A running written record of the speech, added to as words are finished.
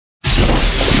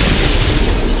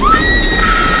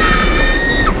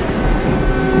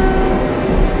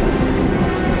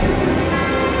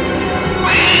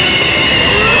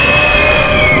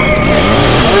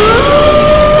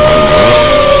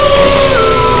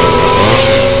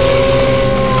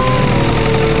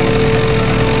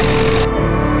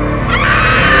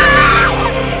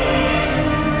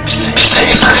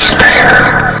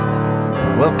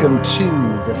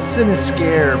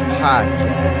Cinescare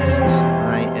podcast.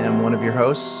 I am one of your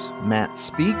hosts, Matt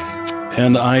Speak.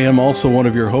 And I am also one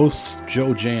of your hosts,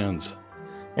 Joe Jans.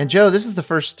 And Joe, this is the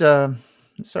first, this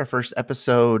is our first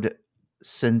episode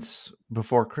since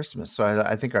before Christmas. So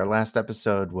I think our last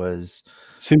episode was...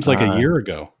 Seems like a year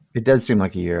ago. It does seem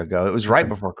like a year ago. It was right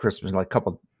before Christmas, like a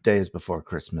couple days before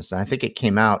Christmas. And I think it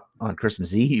came out on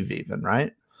Christmas Eve even,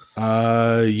 right?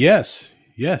 Yes,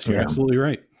 you're absolutely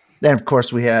right. Then, of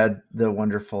course, we had the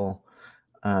wonderful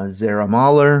Zara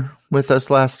Mahler with us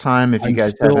last time. If you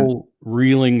guys still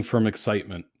reeling from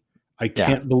excitement. I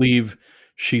can't believe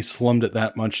she slummed it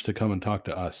that much to come and talk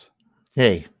to us.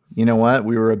 Hey, you know what?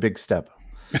 We were a big step.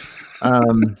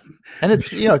 And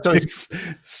it's, it's always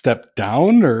step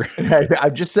down, or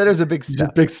I just said it was a big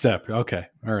step. Big step. Okay.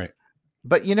 All right.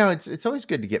 But it's always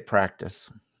good to get practice,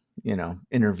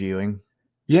 interviewing.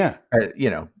 Yeah.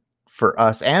 For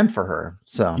us and for her.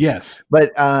 So yes.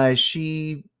 But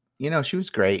she was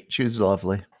great. She was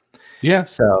lovely. Yeah.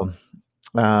 So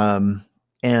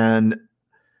and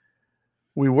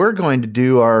we were going to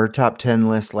do our top 10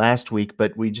 list last week,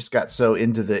 but we just got so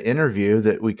into the interview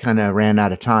that we kind of ran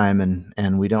out of time,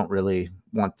 and we don't really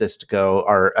want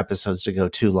our episodes to go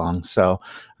too long. So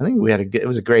I think it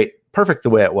was perfect the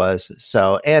way it was.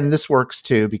 So, and this works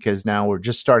too, because now we're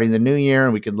just starting the new year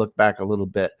and we could look back a little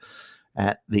bit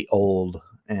at the old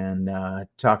and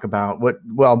talk about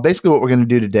basically what we're going to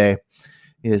do today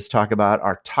is talk about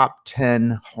our top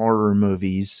 10 horror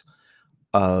movies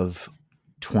of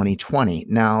 2020.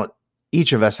 Now,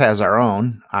 each of us has our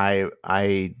own.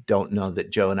 I don't know that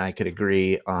Joe and I could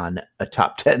agree on a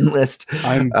top 10 list.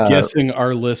 I'm guessing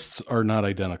our lists are not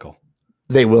identical.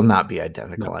 They will not be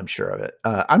identical. No. I'm sure of it.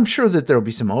 I'm sure that there will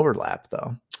be some overlap,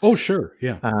 though. Oh, sure.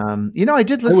 Yeah. I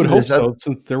did listen to this. So,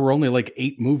 since there were only like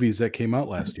 8 movies that came out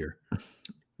last year.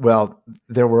 Well,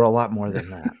 there were a lot more than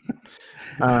that.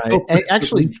 And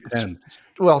actually,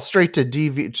 straight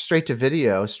to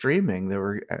video streaming, there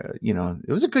were,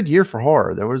 it was a good year for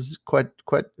horror. There was quite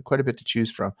a bit to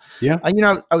choose from. Yeah.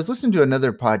 I was listening to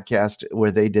another podcast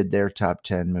where they did their top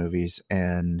 10 movies,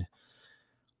 and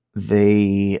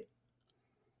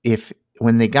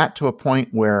when they got to a point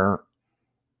where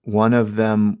one of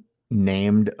them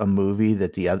named a movie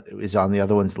that the other is on the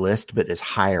other one's list, but is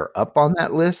higher up on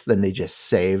that list, then they just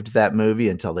saved that movie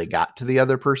until they got to the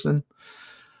other person.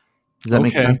 Does that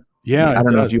make sense? Yeah. I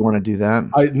don't know if you want to do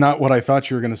that. Not what I thought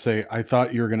you were going to say. I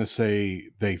thought you were going to say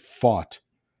they fought.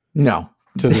 No.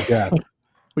 To the death.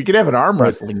 We could have an arm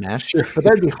wrestling match, sure, but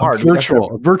that'd be hard.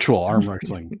 A virtual arm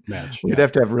wrestling match. We'd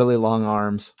have to have really long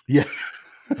arms. Yeah.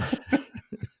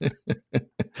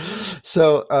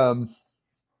 So,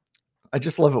 I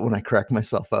just love it when I crack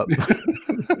myself up.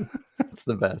 It's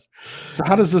the best. So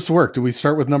how does this work? Do we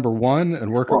start with number 1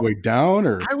 and work our way down?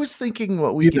 Or I was thinking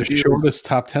what we could do. The shortest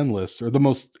top 10 list or the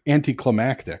most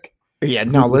anticlimactic? Yeah,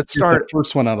 no, let's start the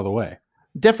first one out of the way.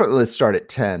 Definitely let's start at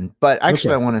 10. But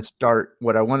actually, I want to start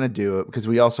what I want to do, because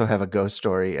we also have a ghost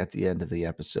story at the end of the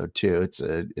episode too. It's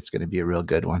going to be a real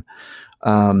good one.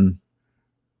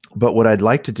 But what I'd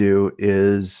like to do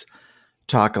is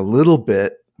talk a little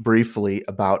bit briefly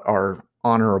about our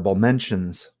honorable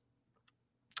mentions,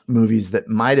 movies that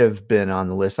might have been on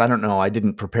the list. I don't know. I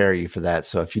didn't prepare you for that.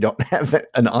 So if you don't have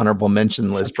an honorable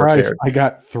mention list prepared. I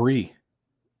got 3.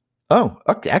 Oh,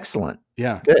 okay. Excellent.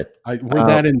 Yeah. Good. We're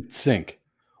that in sync.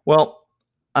 Well,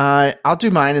 I'll do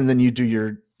mine, and then you do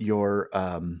your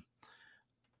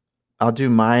I'll do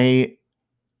my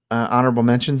honorable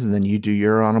mentions, and then you do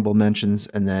your honorable mentions,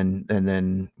 and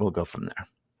then we'll go from there.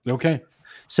 Okay.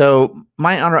 So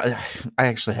I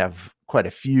actually have quite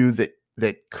a few that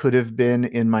could have been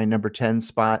in my number 10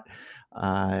 spot.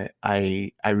 I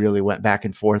really went back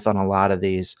and forth on a lot of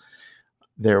these.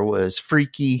 There was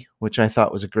Freaky, which I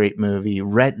thought was a great movie.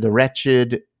 The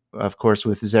Wretched, of course,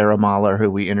 with Zara Mahler,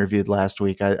 who we interviewed last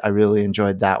week. I really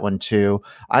enjoyed that one too.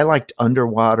 I liked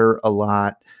Underwater a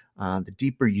lot. The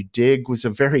Deeper You Dig was a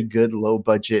very good low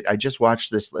budget. I just watched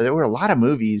this. There were a lot of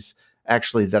movies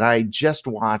actually that I just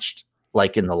watched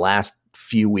like in the last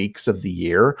few weeks of the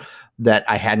year that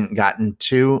I hadn't gotten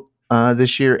to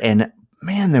this year. And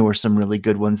man, there were some really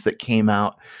good ones that came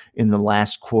out in the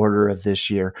last quarter of this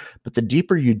year. But The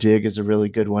Deeper You Dig is a really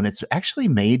good one. It's actually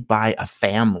made by a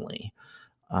family.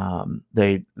 I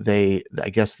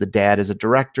guess the dad is a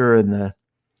director and the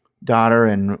daughter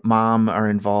and mom are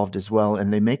involved as well.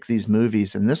 And they make these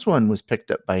movies. And this one was picked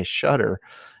up by Shudder,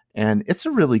 and it's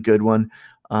a really good one.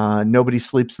 Nobody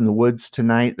Sleeps in the Woods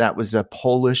Tonight. That was a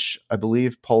Polish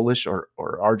or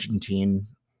Argentine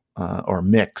or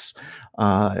mix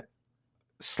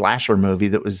slasher movie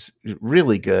that was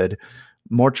really good.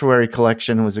 Mortuary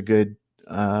Collection was a good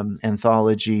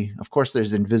anthology. Of course,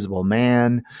 there's Invisible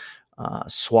Man.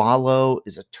 Swallow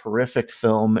is a terrific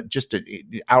film, just an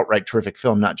outright terrific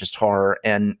film, not just horror.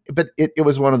 But it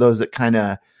was one of those that kind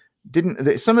of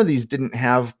didn't. Some of these didn't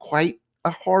have quite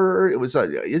a horror. It was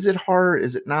is it horror?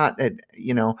 Is it not? And,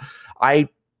 I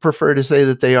prefer to say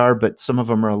that they are, but some of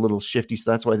them are a little shifty,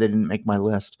 so that's why they didn't make my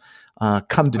list.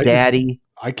 Come to Daddy.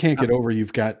 I can't get over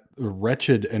you've got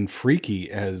Wretched and Freaky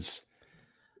as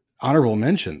honorable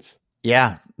mentions.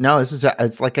 Yeah, no, it's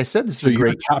like I said, this is a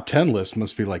great top 10 list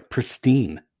must be like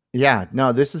pristine. Yeah,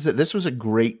 no, this was a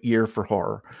great year for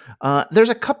horror. There's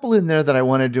a couple in there that I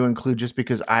wanted to include just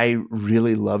because I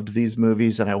really loved these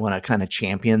movies and I want to kind of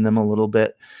champion them a little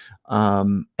bit.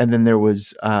 And then there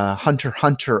was Hunter x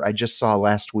Hunter I just saw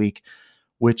last week,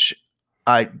 which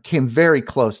I came very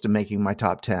close to making my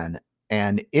top 10.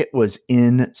 And it was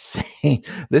insane.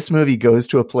 This movie goes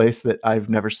to a place that I've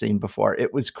never seen before.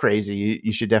 It was crazy.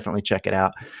 You should definitely check it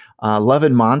out. Love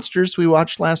and Monsters we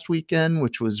watched last weekend,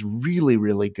 which was really,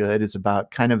 really good. It's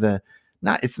about kind of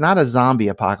it's not a zombie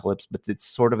apocalypse, but it's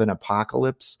sort of an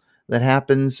apocalypse that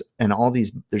happens. And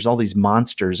there's all these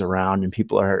monsters around and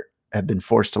people have been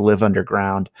forced to live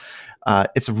underground.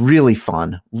 It's really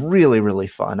fun, really, really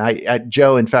fun.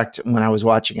 Joe, in fact, when I was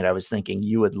watching it, I was thinking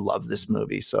you would love this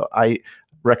movie. So I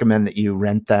recommend that you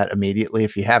rent that immediately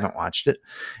if you haven't watched it.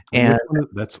 And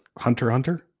that's Hunter x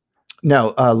Hunter?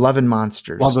 No, Love and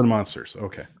Monsters. Love and Monsters.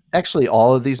 Okay. Actually,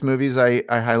 all of these movies I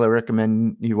highly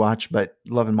recommend you watch, but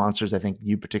Love and Monsters, I think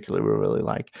you particularly will really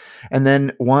like. And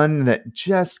then one that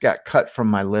just got cut from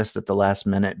my list at the last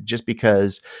minute, just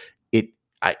because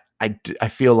I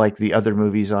feel like the other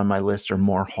movies on my list are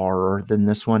more horror than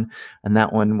this one. And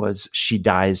that one was She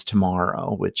Dies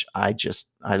Tomorrow, which I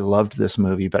loved this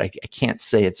movie, but I can't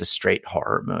say it's a straight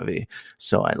horror movie.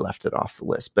 So I left it off the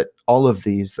list. But all of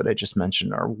these that I just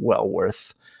mentioned are well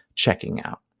worth checking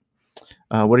out.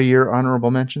 What are your honorable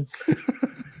mentions?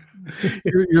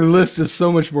 Your list is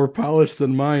so much more polished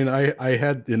than mine. I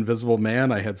had Invisible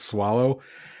Man. I had Swallow.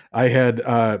 I had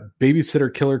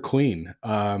Babysitter Killer Queen.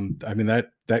 I mean,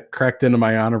 that cracked into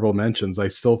my honorable mentions. I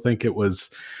still think it was,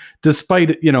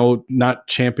 despite, not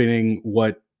championing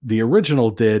what the original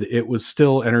did, it was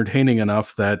still entertaining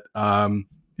enough that, I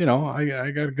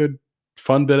got a good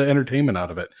fun bit of entertainment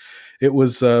out of it. It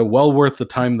was well worth the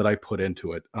time that I put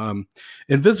into it.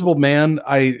 Invisible Man,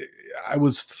 I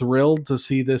was thrilled to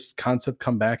see this concept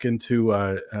come back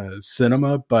into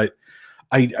cinema, but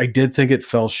I did think it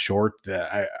fell short.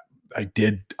 I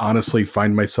did honestly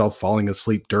find myself falling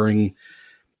asleep during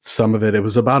some of it. It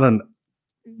was about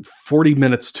 40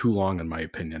 minutes too long, in my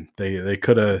opinion. They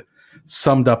could have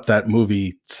summed up that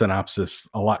movie synopsis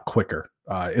a lot quicker.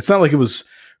 It's not like it was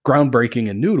groundbreaking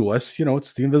and new to us.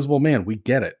 It's The Invisible Man. We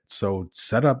get it. So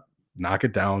set up, knock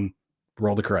it down,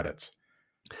 roll the credits.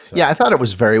 So. Yeah, I thought it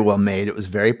was very well made. It was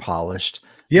very polished.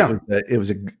 Yeah. It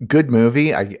was a good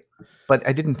movie. But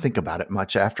I didn't think about it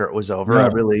much after it was over.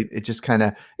 No. It just kind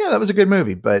of, that was a good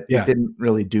movie, but it didn't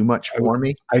really do much for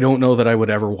me. I don't know that I would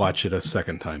ever watch it a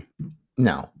second time.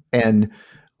 No. And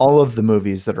all of the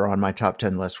movies that are on my top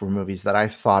 10 list were movies that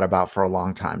I've thought about for a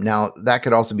long time. Now, that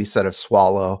could also be said of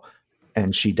Swallow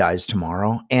and She Dies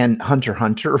Tomorrow and Hunter x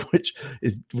Hunter, which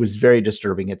was very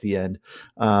disturbing at the end.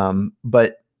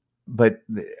 But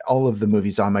all of the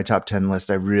movies on my top 10 list,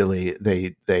 I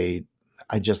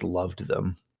just loved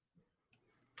them.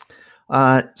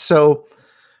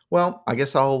 Well, I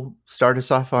guess I'll start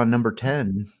us off on number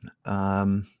 10.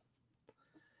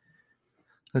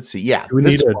 Let's see. Yeah. Do we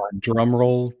need a drum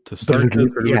roll to start this?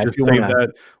 Or do we just save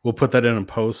that? We'll put that in and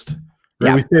post. Or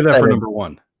do we save that for number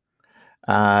 1?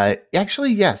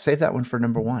 Actually, save that one for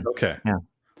number 1. Okay. Yeah.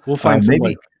 We'll find some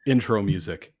intro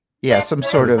music. Yeah. Some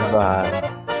sort of,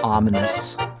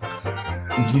 ominous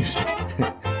music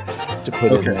to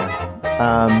put in there.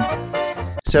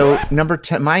 So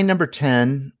my number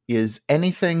 10 is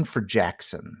Anything for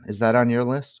Jackson. Is that on your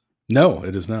list? No,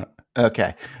 it is not.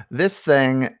 Okay. This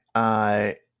thing,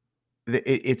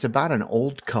 it's about an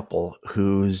old couple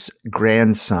whose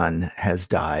grandson has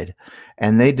died,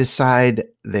 and they decide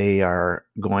they are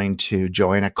going to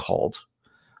join a cult.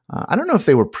 I don't know if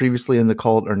they were previously in the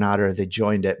cult or not, or they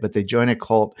joined it, but they join a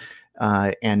cult,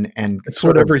 and it's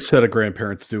what every set of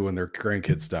grandparents do when their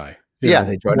grandkids die. They join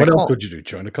a cult. What else would you do?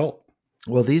 Join a cult.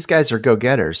 Well, these guys are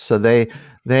go-getters. So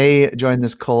they join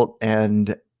this cult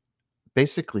and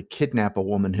basically kidnap a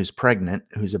woman who's pregnant,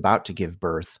 who's about to give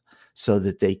birth, so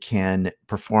that they can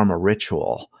perform a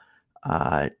ritual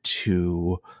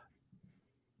to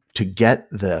get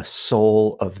the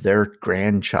soul of their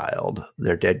grandchild,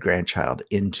 their dead grandchild,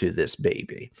 into this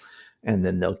baby. And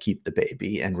then they'll keep the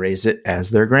baby and raise it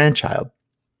as their grandchild.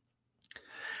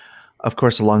 Of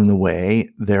course, along the way,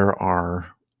 there are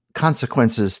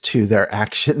consequences to their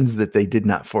actions that they did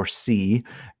not foresee.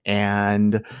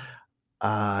 And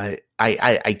I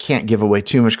can't give away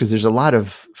too much because there's a lot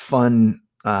of fun,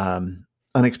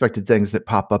 unexpected things that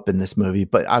pop up in this movie.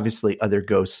 But obviously, other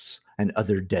ghosts and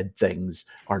other dead things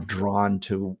are drawn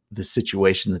to the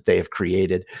situation that they have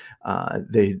created.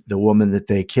 The woman that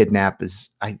they kidnap is,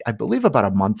 I believe, about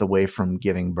a month away from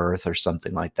giving birth or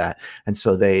something like that, and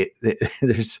so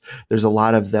there's a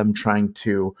lot of them trying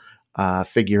to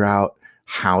figure out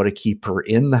how to keep her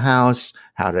in the house,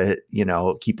 how to,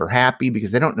 keep her happy,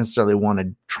 because they don't necessarily want to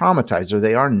traumatize her.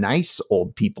 They are nice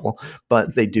old people,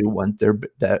 but they do want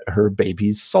her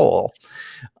baby's soul.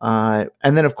 And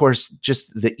then, of course,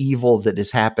 just the evil that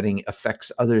is happening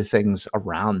affects other things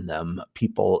around them.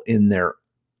 People in their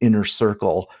inner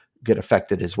circle get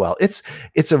affected as well.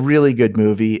 It's a really good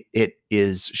movie. It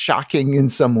is shocking in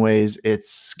some ways.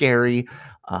 It's scary.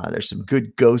 There's some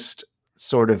good ghost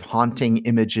sort of haunting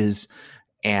images,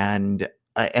 and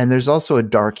there's also a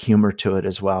dark humor to it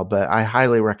as well. But I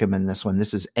highly recommend this one.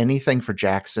 This is Anything for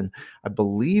Jackson. I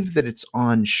believe that it's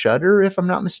on Shudder, if I'm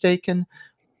not mistaken.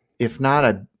 If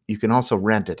not, you can also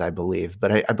rent it, I believe.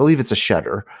 But I believe it's a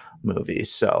Shudder movie.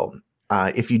 So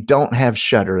if you don't have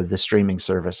Shudder, the streaming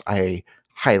service, I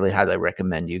highly, highly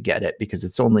recommend you get it, because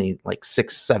it's only like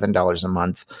 $6-7 a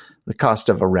month. The cost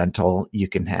of a rental, you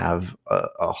can have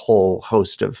a whole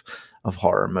host of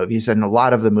horror movies. And a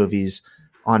lot of the movies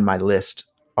on my list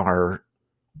are,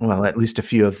 well, at least a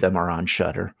few of them are on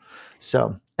Shudder.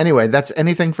 So anyway, that's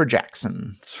Anything for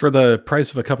Jackson. It's for the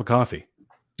price of a cup of coffee.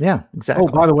 Yeah, exactly.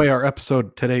 Oh, by the way, our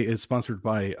episode today is sponsored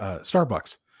by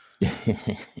Starbucks.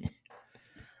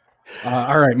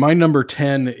 All right. My number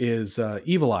 10 is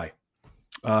Evil Eye.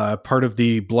 Part of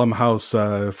the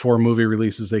Blumhouse 4 movie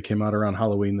releases. They came out around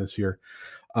Halloween this year.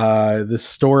 This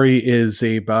story is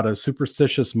about a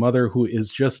superstitious mother who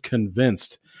is just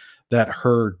convinced that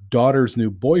her daughter's new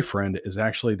boyfriend is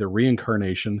actually the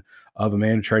reincarnation of a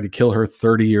man who tried to kill her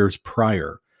 30 years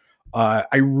prior. I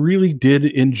really did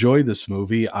enjoy this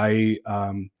movie.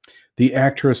 The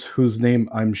actress whose name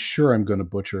I'm sure I'm going to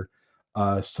butcher,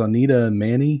 Sonita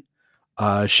Manny,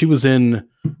 she was in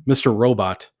Mr.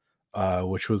 Robot,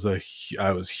 which was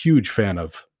I was a huge fan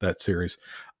of that series.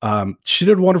 She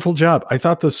did a wonderful job. I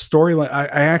thought the storyline, I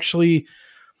actually,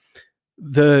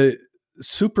 the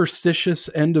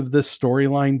superstitious end of this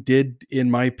storyline did,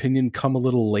 in my opinion, come a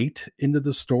little late into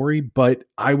the story, but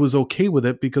I was okay with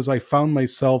it because I found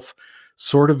myself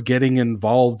sort of getting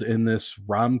involved in this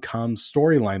rom-com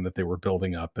storyline that they were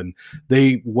building up. And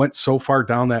they went so far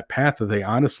down that path that they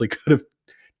honestly could have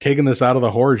taken this out of the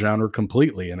horror genre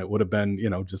completely, and it would have been,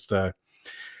 just a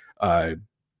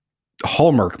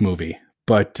Hallmark movie.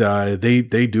 But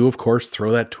they do, of course,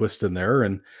 throw that twist in there,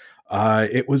 and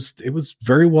it was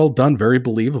very well done, very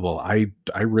believable. I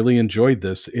really enjoyed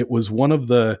this. It was one of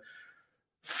the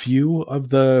few of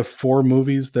the 4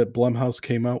 movies that Blumhouse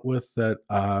came out with that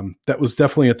was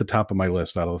definitely at the top of my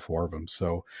list out of the 4 of them.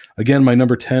 So again, my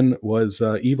number 10 was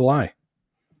Evil Eye.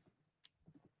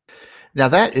 Now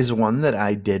that is one that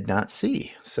I did not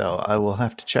see, so I will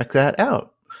have to check that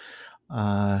out.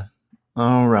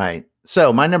 All right.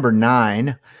 So my number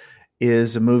 9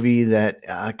 is a movie that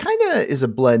kind of is a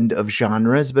blend of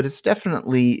genres, but it's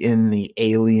definitely in the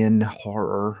alien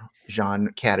horror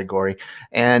genre category.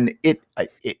 And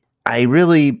I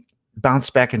really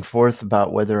bounced back and forth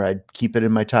about whether I'd keep it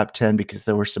in my top 10, because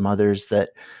there were some others that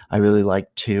I really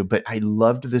liked too. But I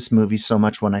loved this movie so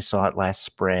much when I saw it last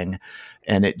spring,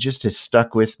 and it just has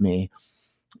stuck with me.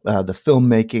 The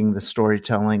filmmaking, the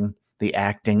storytelling, the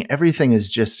acting, everything is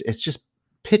just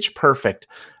pitch perfect.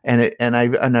 And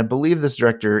I believe this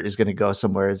director is going to go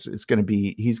somewhere. He's going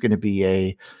to be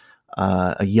a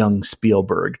young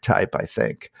Spielberg type, I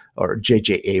think, or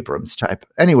J.J. Abrams type.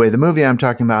 Anyway, the movie I'm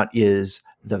talking about is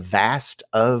The Vast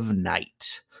of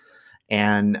Night.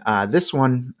 And this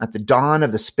one, at the dawn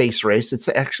of the space race, it's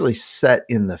actually set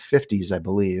in the 50s, I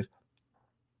believe.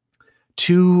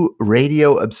 2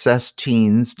 radio-obsessed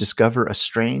teens discover a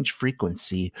strange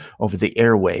frequency over the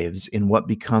airwaves in what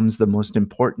becomes the most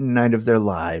important night of their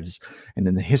lives and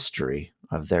in the history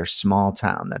of their small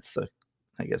town. That's the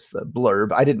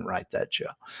blurb. I didn't write that,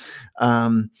 Joe.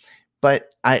 But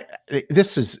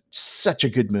this is such a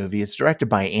good movie. It's directed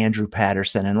by Andrew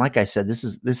Patterson, and like I said, this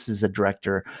is a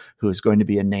director who is going to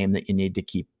be a name that you need to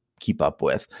keep up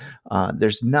with.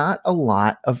 There's not a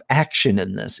lot of action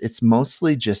in this. It's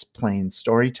mostly just plain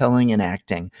storytelling and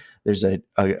acting. There's a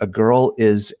girl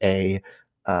is a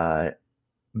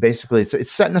basically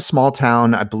it's set in a small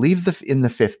town, I believe in the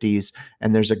 50s,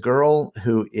 and there's a girl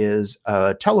who is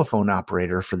a telephone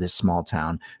operator for this small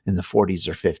town in the 40s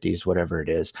or 50s, whatever it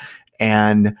is.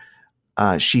 And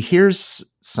she hears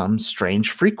some strange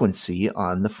frequency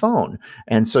on the phone.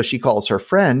 And so she calls her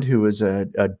friend, who is a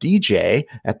DJ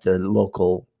at the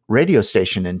local radio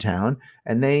station in town,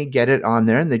 and they get it on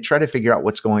there and they try to figure out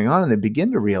what's going on. And they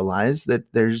begin to realize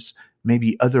that there's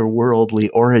maybe otherworldly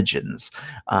origins.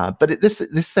 But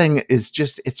this thing is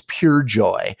just, it's pure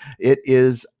joy. It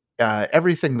is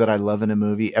everything that I love in a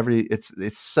movie.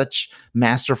 It's such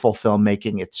masterful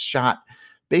filmmaking. It's shot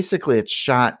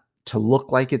to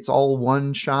look like it's all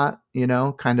one shot,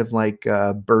 kind of like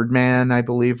Birdman, I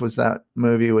believe was that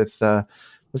movie with,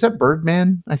 was that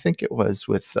Birdman? I think it was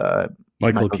with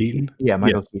Michael Keaton. Yeah,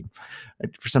 Michael Keaton.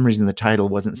 For some reason, the title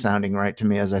wasn't sounding right to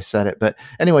me as I said it. But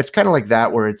anyway, it's kind of like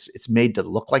that, where it's made to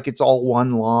look like it's all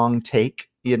one long take,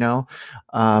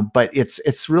 but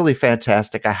it's really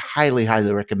fantastic. I highly,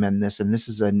 highly recommend this. And this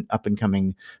is an up and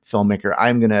coming filmmaker.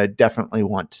 I'm going to definitely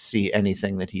want to see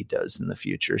anything that he does in the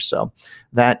future. So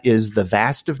that is The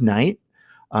Vast of Night.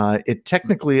 It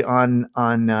technically on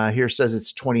here says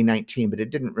it's 2019, but it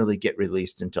didn't really get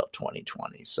released until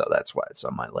 2020. So that's why it's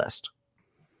on my list.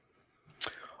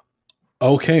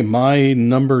 Okay. My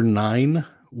number 9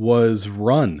 was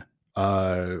Run.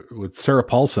 With Sarah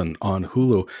Paulson on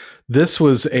Hulu. This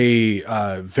was a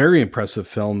very impressive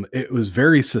film. It was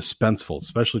very suspenseful,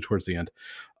 especially towards the end.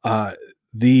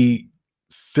 The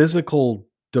physical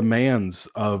demands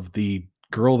of the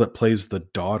girl that plays the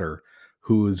daughter,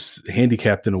 who's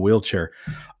handicapped in a wheelchair,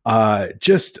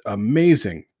 just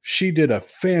amazing. She did a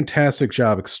fantastic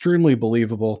job, extremely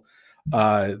believable.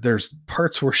 There's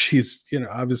parts where she's,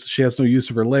 obviously she has no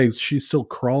use of her legs. She's still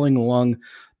crawling along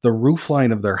the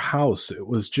roofline of their house. It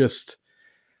was just,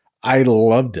 I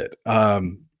loved it.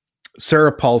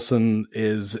 Sarah Paulson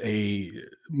is a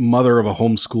mother of a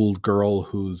homeschooled girl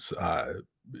who's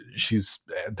she's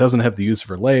doesn't have the use of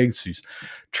her legs. She's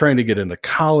trying to get into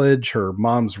college. Her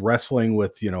mom's wrestling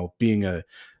with, being a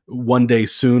one day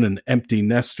soon an empty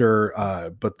nester.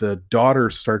 But the daughter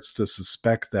starts to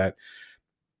suspect that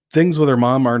things with her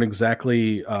mom aren't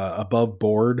exactly above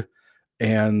board,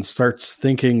 and starts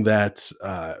thinking that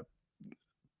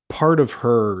part of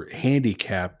her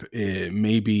handicap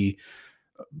maybe,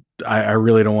 I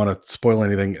really don't want to spoil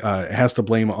anything, has to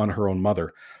blame on her own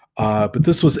mother. But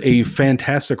this was a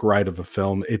fantastic ride of a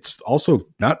film. It's also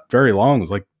not very long. It's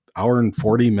like hour and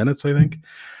 40 minutes, I think.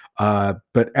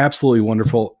 But absolutely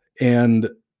wonderful.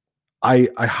 And I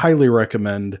highly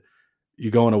recommend you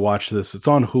going to watch this. It's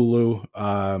on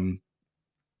Hulu.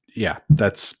 Yeah,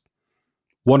 that's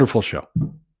wonderful show.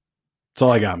 That's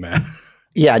all I got, man.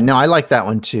 Yeah, no, I like that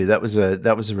one too. That was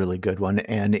a really good one.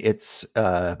 And it's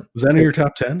was that in your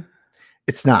top 10?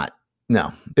 It's not.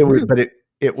 No. It was, but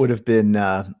it would have been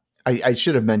I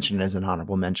should have mentioned it as an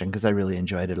honorable mention because I really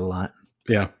enjoyed it a lot.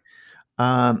 Yeah.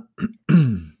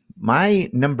 My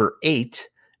number 8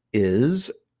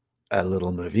 is a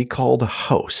little movie called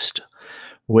Host,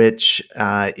 which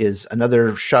is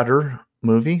another Shudder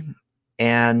movie.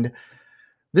 And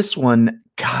this one,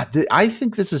 God, I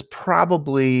think this is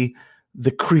probably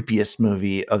the creepiest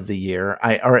movie of the year.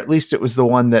 Or at least it was the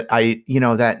one that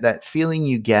that feeling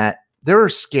you get. There are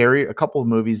a couple of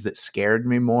movies that scared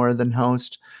me more than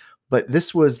Host, but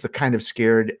this was the kind of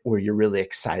scared where you're really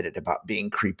excited about being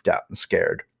creeped out and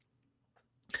scared.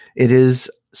 It is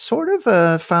sort of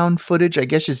a found footage, I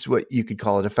guess is what you could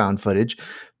call it, a found footage,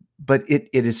 but it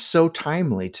is so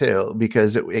timely too,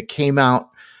 because it came out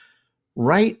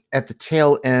right at the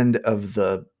tail end of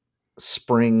the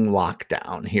spring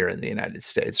lockdown here in the United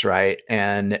States, right?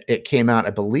 And it came out,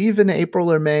 I believe, in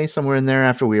April or May, somewhere in there,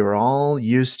 after we were all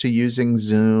used to using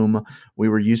Zoom. We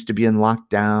were used to being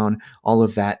locked down, all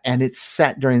of that. And it's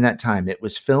set during that time. It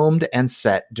was filmed and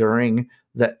set during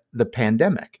the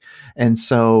pandemic. And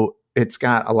so it's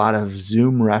got a lot of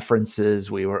Zoom references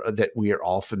that we are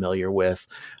all familiar with.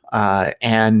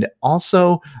 And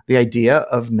also the idea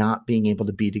of not being able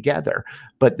to be together.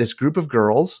 But this group of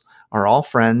girls are all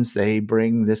friends. They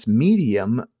bring this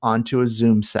medium onto a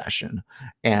Zoom session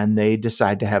and they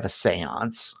decide to have a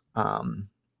seance. I'm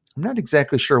not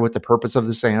exactly sure what the purpose of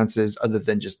the seance is, other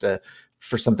than just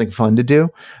for something fun to do.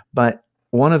 But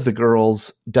one of the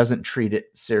girls doesn't treat it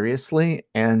seriously.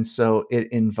 And so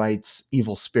it invites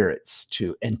evil spirits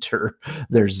to enter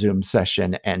their Zoom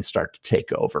session and start to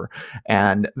take over.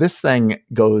 And this thing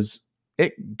goes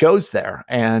there,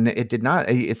 and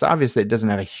it's obvious that it doesn't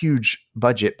have a huge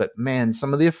budget, but man,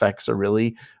 some of the effects are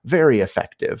really very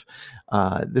effective.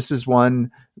 This is one,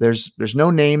 there's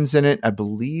no names in it. I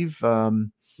believe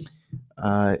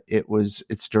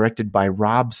It's directed by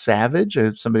Rob Savage,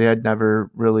 somebody I'd never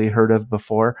really heard of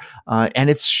before. And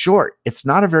it's short. It's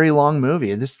not a very long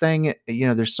movie. This thing,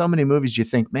 there's so many movies you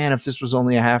think, man, if this was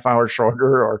only a half hour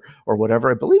shorter or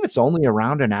whatever. I believe it's only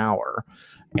around an hour.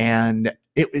 And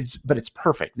but it's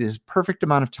perfect. There's a perfect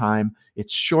amount of time.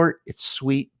 It's short, it's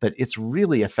sweet, but it's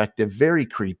really effective, very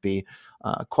creepy,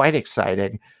 quite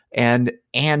exciting, and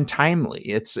timely.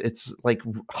 It's like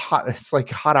hot. It's like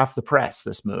hot off the press,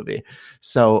 this movie.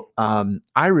 So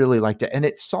I really liked it, and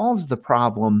it solves the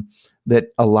problem that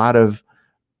a lot of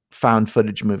found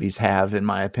footage movies have, in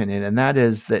my opinion, and that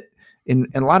is that in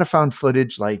a lot of found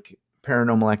footage, like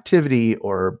Paranormal Activity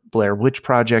or Blair Witch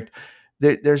Project,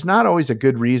 there's not always a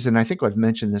good reason. I think I've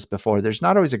mentioned this before. There's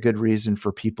not always a good reason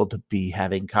for people to be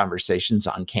having conversations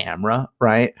on camera,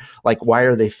 right? Like, why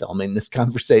are they filming this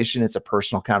conversation? It's a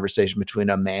personal conversation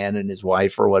between a man and his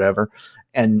wife or whatever.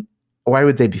 And why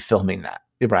would they be filming that,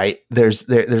 right? There's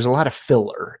a lot of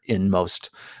filler in most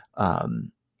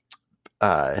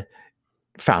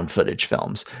found footage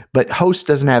films, but Host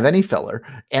doesn't have any filler,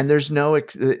 and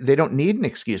they don't need an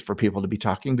excuse for people to be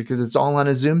talking because it's all on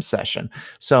a Zoom session.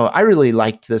 So I really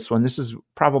liked this one. This is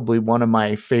probably one of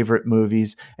my favorite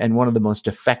movies and one of the most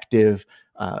effective,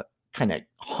 kind of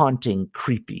haunting,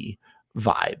 creepy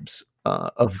vibes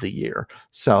of the year.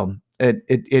 So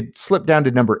it slipped down to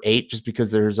number 8 just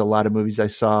because there's a lot of movies I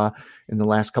saw in the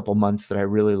last couple months that I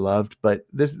really loved. But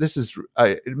this is,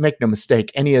 make no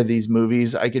mistake, any of these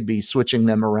movies, I could be switching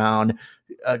them around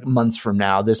months from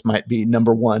now. This might be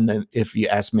number 1 if you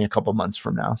ask me a couple months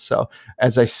from now. So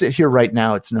as I sit here right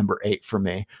now, it's number 8 for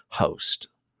me, Host.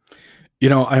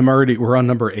 We're on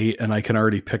number 8, and I can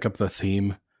already pick up the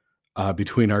theme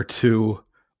between our two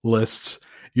lists.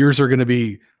 Yours are going to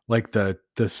be like the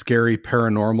scary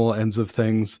paranormal ends of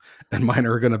things, and mine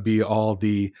are going to be all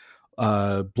the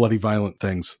bloody violent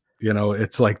things.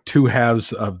 It's like two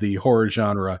halves of the horror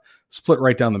genre split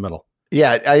right down the middle.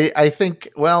 Yeah, I think,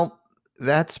 well,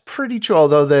 that's pretty true.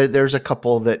 Although there's a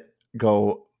couple that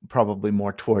go probably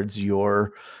more towards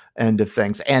your end of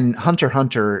things. And Hunter x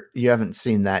Hunter, you haven't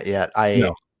seen that yet.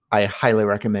 No. I highly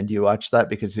recommend you watch that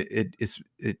because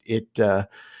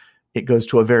it goes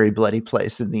to a very bloody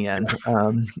place in the end.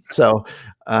 So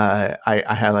I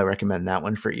highly recommend that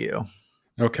one for you.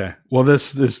 Okay. Well,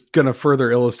 this is going to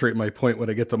further illustrate my point when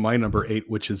I get to my number 8,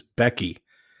 which is Becky.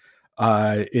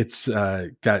 It's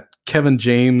got Kevin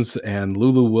James and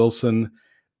Lulu Wilson,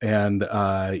 and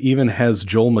even has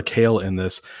Joel McHale in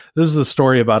this. This is a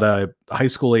story about a high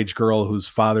school age girl whose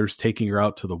father's taking her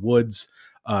out to the woods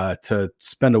to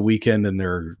spend a weekend in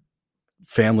their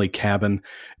family cabin,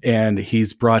 and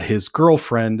he's brought his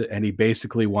girlfriend, and he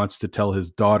basically wants to tell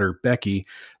his daughter Becky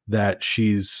that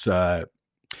she's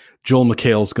Joel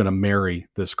McHale's going to marry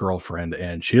this girlfriend,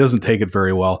 and she doesn't take it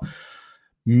very well.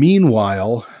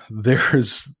 Meanwhile,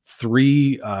 there's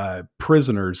 3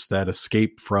 prisoners that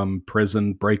escape from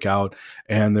prison, break out,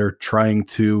 and they're trying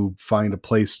to find a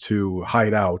place to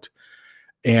hide out,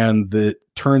 and it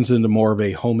turns into more of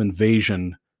a home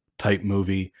invasion type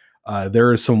movie. There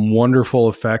are some wonderful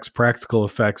effects, practical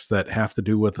effects that have to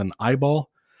do with an eyeball,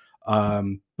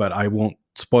 but I won't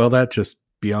spoil that. Just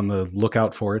be on the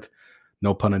lookout for it.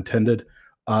 No pun intended.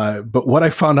 But what I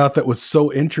found out that was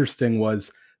so interesting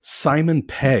was Simon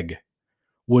Pegg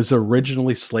was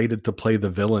originally slated to play the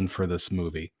villain for this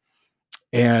movie,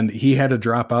 and he had to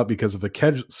drop out because of a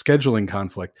scheduling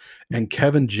conflict. And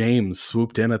Kevin James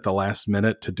swooped in at the last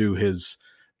minute to do his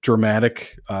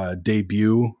dramatic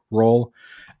debut role.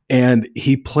 And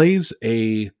he plays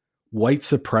a white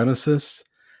supremacist.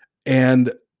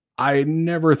 And I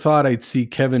never thought I'd see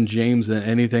Kevin James in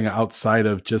anything outside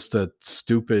of just a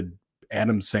stupid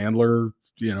Adam Sandler,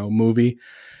 movie.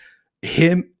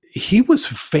 He was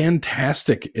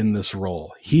fantastic in this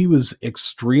role. He was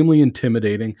extremely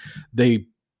intimidating. They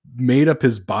made up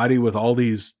his body with all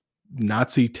these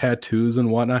Nazi tattoos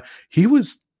and whatnot. He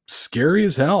was scary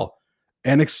as hell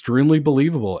and extremely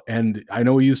believable. And I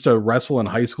know he used to wrestle in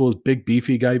high school, big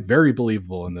beefy guy, very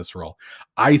believable in this role.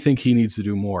 I think he needs to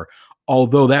do more.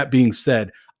 Although that being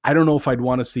said, I don't know if I'd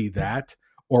want to see that,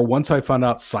 or once I found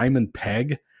out Simon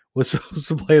Pegg was supposed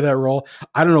to play that role,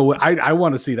 I don't know. I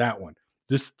want to see that one.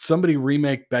 Just somebody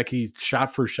remake Becky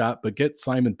shot for shot, but get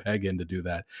Simon Pegg in to do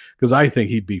that, because I think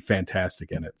he'd be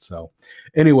fantastic in it. So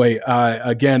anyway,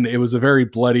 again, it was a very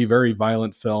bloody, very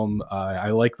violent film.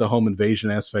 I like the home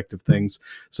invasion aspect of things.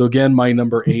 So again, my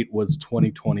number 8 was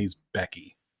 2020's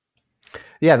Becky.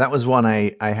 Yeah, that was one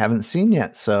I haven't seen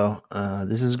yet. So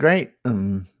this is great.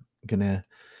 I'm going to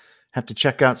have to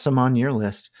check out some on your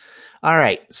list. All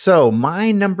right. So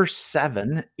my number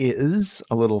 7 is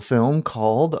a little film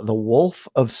called The Wolf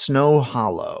of Snow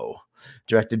Hollow,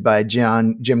 directed by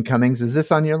Jim Cummings. Is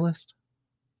this on your list?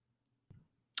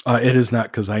 It is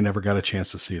not, because I never got a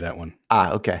chance to see that one.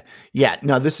 Okay. Yeah.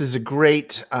 No, this is a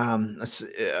great.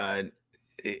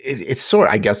 It's sort.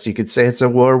 I guess you could say it's a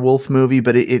werewolf movie,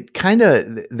 but it kind of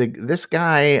this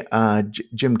guy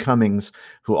Jim Cummings,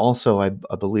 who also I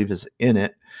believe is in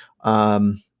it.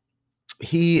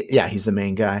 He's the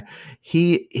main guy.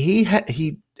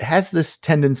 He has this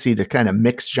tendency to kind of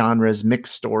mix genres, mix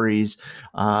stories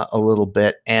a little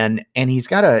bit, and he's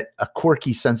got a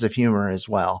quirky sense of humor as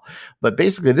well. But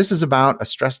basically, this is about a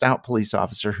stressed out police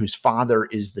officer whose father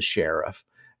is the sheriff,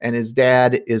 and his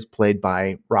dad is played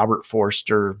by Robert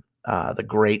Forster, the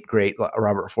great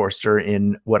Robert Forster,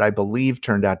 in what I believe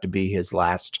turned out to be his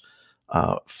last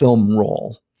film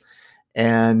role.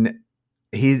 And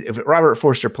Robert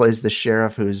Forster plays the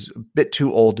sheriff who's a bit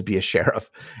too old to be a sheriff,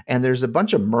 and there's a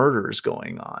bunch of murders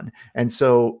going on. And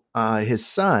so his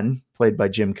son, played by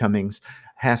Jim Cummings,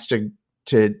 has to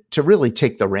really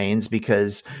take the reins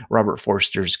because Robert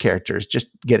Forster's character is just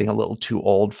getting a little too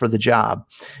old for the job.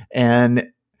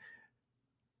 And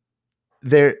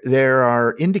there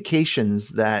are indications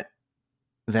that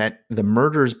the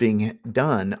murders being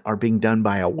done are being done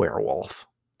by a werewolf.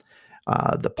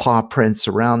 The paw prints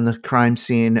around the crime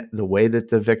scene, the way that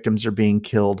the victims are being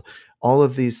killed, all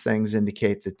of these things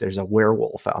indicate that there's a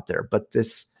werewolf out there. But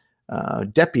this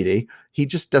deputy, he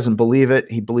just doesn't believe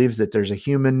it. He believes that there's a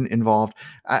human involved.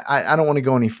 I don't want to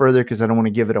go any further because I don't want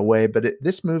to give it away, but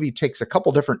this movie takes a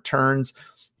couple different turns.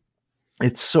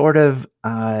 It's sort of...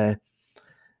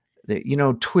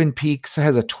 Twin Peaks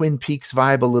has a Twin Peaks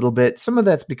vibe a little bit. Some of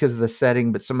that's because of the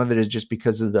setting, but some of it is just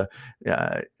because of the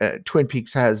Twin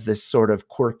Peaks has this sort of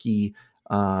quirky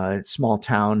small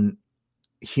town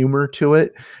humor to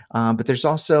it. But there's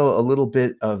also a little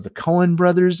bit of the Coen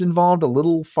brothers involved, a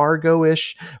little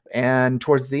Fargo-ish. And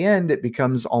towards the end, it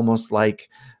becomes almost like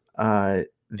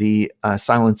the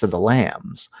Silence of the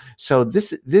Lambs. So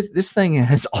this thing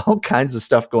has all kinds of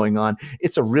stuff going on.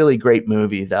 It's a really great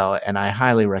movie though, and I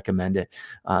highly recommend it.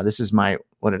 This is my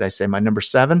number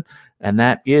 7, and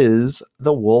that is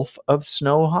The Wolf of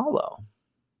Snow Hollow.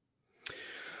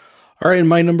 All right, in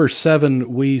my number 7,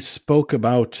 we spoke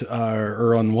about,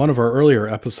 or on one of our earlier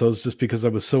episodes, just because I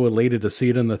was so elated to see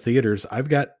it in the theaters, I've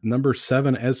got number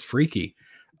 7 as Freaky,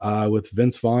 with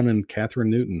Vince Vaughn and Catherine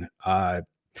Newton.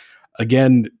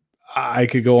 Again, I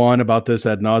could go on about this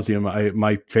ad nauseum.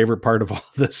 My favorite part of all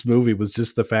this movie was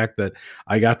just the fact that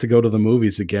I got to go to the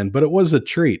movies again, but it was a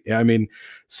treat. I mean,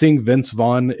 seeing Vince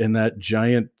Vaughn in that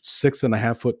giant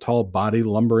 6.5 foot tall body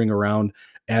lumbering around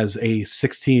as a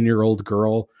 16-year-old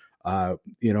girl.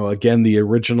 Again, the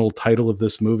original title of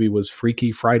this movie was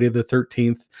Freaky Friday the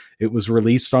 13th. It was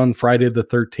released on Friday the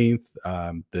 13th.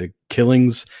 The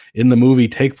killings in the movie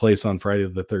take place on Friday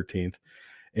the 13th.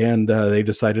 And they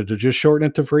decided to just shorten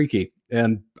it to Freaky.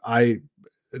 And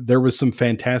there was some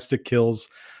fantastic kills,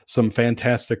 some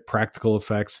fantastic practical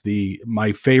effects.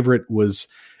 My favorite was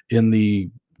in the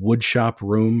woodshop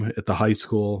room at the high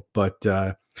school, but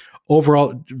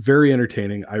overall, very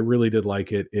entertaining. I really did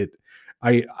like it.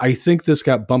 I think this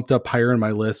got bumped up higher in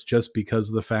my list just because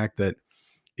of the fact that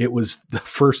it was the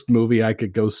first movie I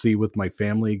could go see with my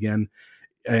family again.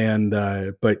 And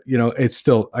but it's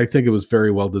still, I think it was very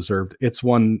well deserved. It's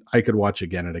one I could watch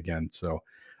again and again. So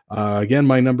again,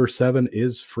 my number 7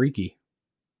 is Freaky.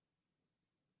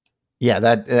 Yeah,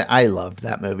 that I loved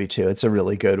that movie too. It's a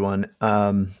really good one.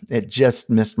 It just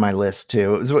missed my list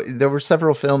too. There were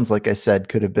several films, like I said,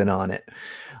 could have been on it.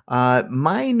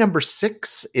 My number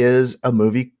 6 is a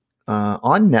movie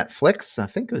on Netflix. I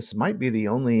think this might be the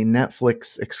only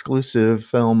Netflix exclusive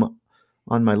film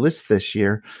on my list this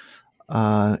year.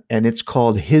 And it's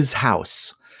called His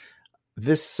House.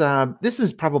 This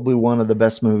is probably one of the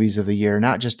best movies of the year,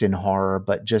 not just in horror,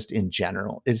 but just in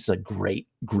general. It's a great,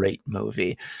 great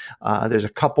movie. There's a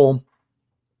couple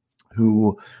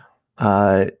who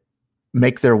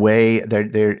make their way.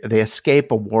 They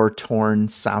escape a war-torn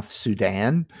South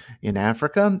Sudan in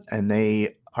Africa, and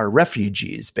they are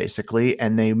refugees basically,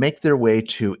 and they make their way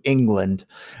to England,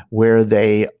 where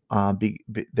they are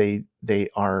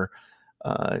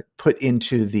put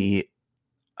into the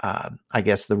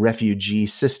the refugee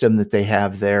system that they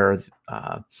have there,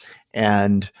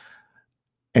 and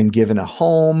given a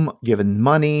home, given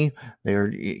money. They're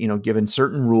given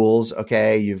certain rules.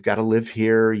 Okay, you've got to live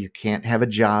here. You can't have a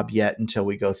job yet until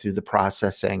we go through the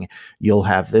processing. You'll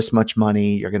have this much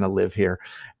money. You're going to live here.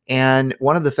 And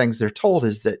one of the things they're told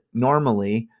is that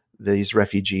normally these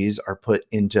refugees are put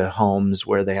into homes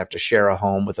where they have to share a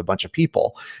home with a bunch of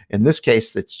people. In this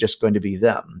case, it's just going to be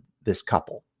them, this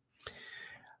couple.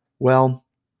 Well,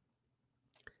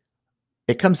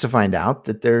 it comes to find out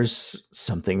that there's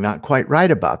something not quite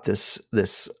right about this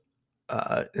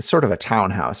it's sort of a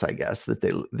townhouse, I guess,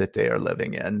 that they are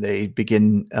living in. They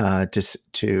begin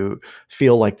to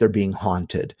feel like they're being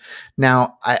haunted.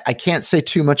 Now, I can't say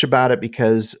too much about it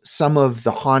because some of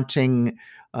the haunting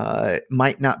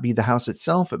might not be the house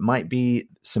itself. It might be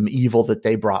some evil that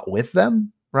they brought with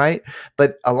them, right?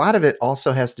 But a lot of it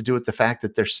also has to do with the fact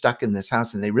that they're stuck in this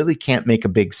house and they really can't make a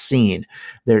big scene.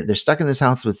 They're stuck in this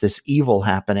house with this evil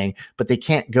happening, but they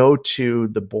can't go to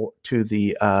the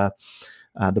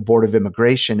Board of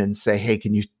Immigration and say, hey,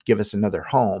 can you give us another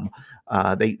home?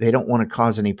 They don't want to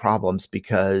cause any problems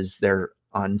because they're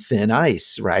on thin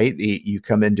ice, right? You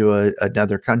come into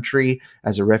another country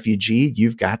as a refugee,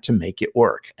 you've got to make it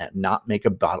work and not make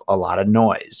a lot of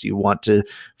noise. You want to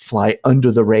fly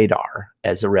under the radar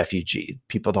as a refugee.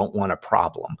 People don't want a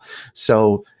problem.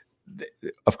 So,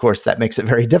 of course, that makes it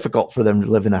very difficult for them to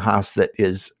live in a house that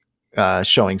is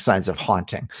showing signs of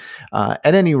haunting.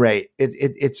 At any rate,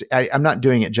 I'm not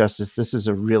doing it justice. This is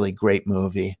a really great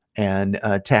movie and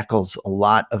tackles a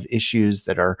lot of issues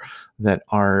that are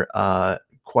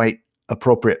quite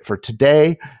appropriate for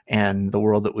today and the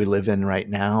world that we live in right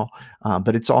now.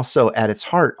 But it's also at its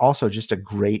heart, also just a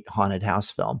great haunted house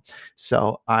film.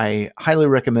 So I highly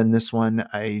recommend this one.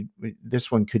 This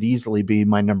one could easily be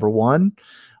my number one,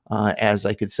 as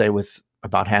I could say with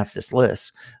about half this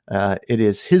list. It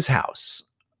is His House,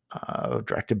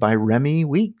 directed by Remy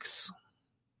Weeks.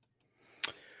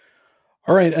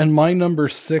 All right, and my number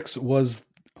 6 was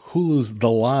Hulu's The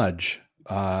Lodge.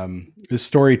 This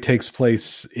story takes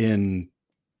place in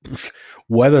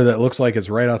weather that looks like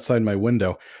it's right outside my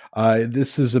window.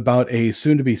 This is about a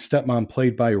soon-to-be stepmom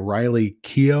played by Riley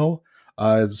Keough.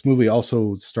 This movie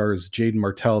also stars Jaden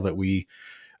Martell that we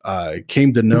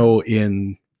came to know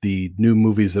in the new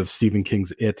movies of Stephen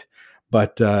King's It.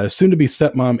 But soon-to-be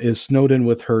stepmom is snowed in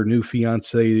with her new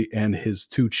fiance and his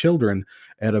 2 children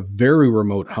at a very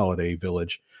remote holiday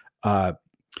village.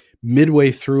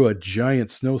 Midway through a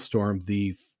giant snowstorm,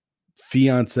 the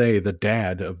fiance, the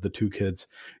dad of the 2 kids,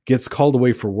 gets called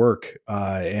away for work,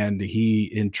 and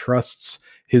he entrusts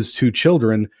his 2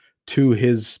 children to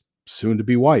his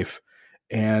soon-to-be wife.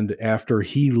 And after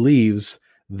he leaves,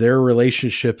 their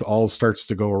relationship all starts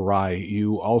to go awry.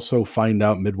 You also find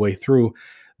out midway through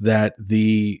that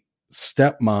the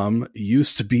stepmom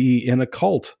used to be in a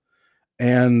cult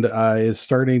and is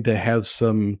starting to have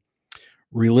some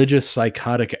religious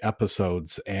psychotic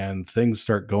episodes, and things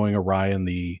start going awry in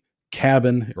the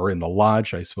cabin, or in the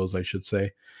lodge, I suppose I should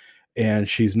say. And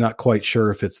she's not quite sure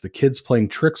if it's the kids playing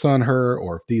tricks on her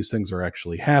or if these things are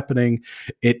actually happening.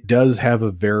 It does have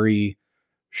a very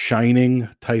Shining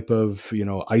type of,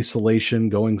 isolation,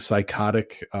 going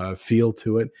psychotic feel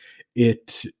to it.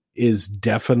 It is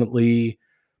definitely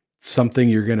something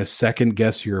you're going to second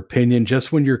guess your opinion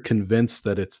just when you're convinced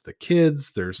that it's the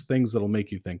kids. There's things that'll make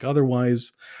you think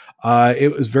otherwise.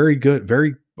 It was very good,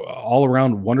 very all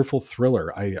around wonderful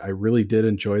thriller. I really did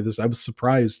enjoy this. I was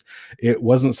surprised. It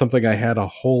wasn't something I had a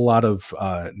whole lot of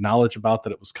knowledge about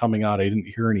that it was coming out. I didn't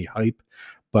hear any hype,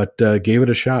 but gave it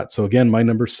a shot. So again, my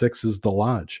number 6 is The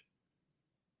Lodge.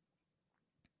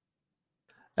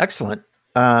 Excellent.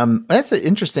 That's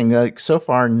interesting. Like so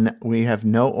far, we have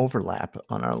no overlap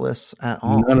on our lists at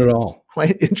all. None at all.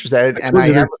 Quite interesting. And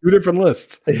I have 2 different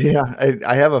lists. Yeah,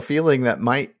 I have a feeling that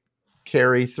might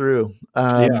carry through.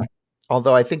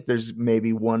 Although I think there's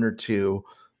maybe 1 or 2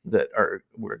 that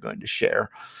we're going to share.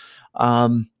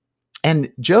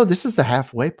 And Joe, this is the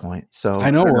halfway point. So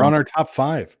I know we're on our top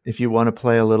 5. If you want to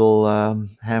play a little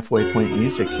halfway point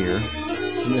music here,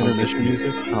 some intermission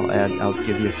music, I'll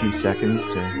give you a few seconds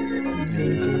to.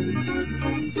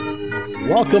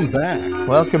 Welcome back.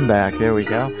 Welcome back. There we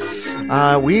go.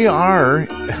 We are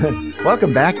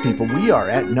welcome back, people. We are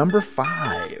at number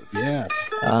 5. Yes.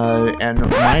 And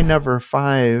my number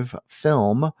 5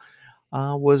 film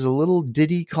was a little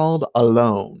ditty called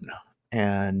Alone.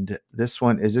 And this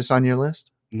one, is this on your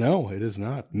list? No, it is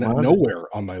not. Nowhere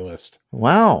on my list.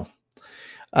 Wow.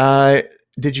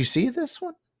 Did you see this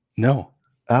one? No.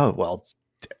 Oh, well,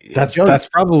 that's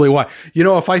probably why.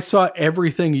 If I saw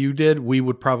everything you did, we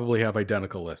would probably have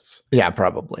identical lists. Yeah,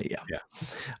 probably.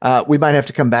 Yeah. We might have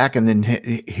to come back and then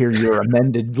hear your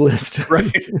amended list.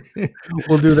 Right.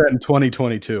 We'll do that in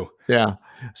 2022. Yeah.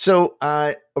 So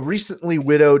a recently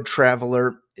widowed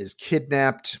traveler is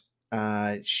kidnapped.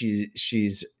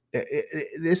 She's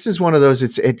this is one of those,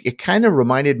 it kind of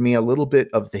reminded me a little bit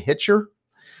of The Hitcher,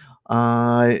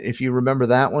 If you remember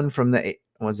that one from the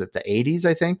 80s,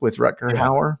 I think, with Rutger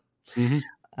Hauer.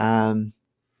 Mm-hmm.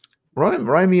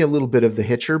 Remind me a little bit of The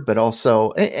Hitcher, but also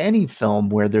any film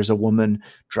where there's a woman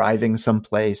driving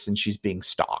someplace and she's being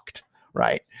stalked,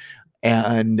 right?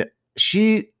 And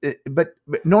but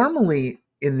normally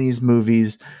in these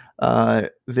movies,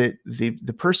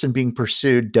 the person being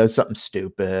pursued does something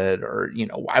stupid, or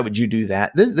why would you do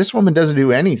that? This woman doesn't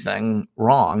do anything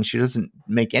wrong. She doesn't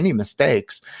make any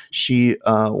mistakes. She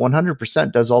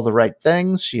 100% does all the right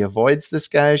things. She avoids this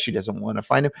guy. She doesn't want to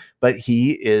find him, but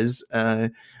he is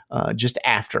just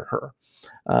after her.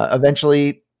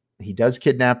 Eventually he does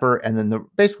kidnap her, and then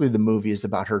basically the movie is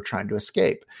about her trying to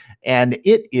escape, and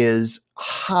it is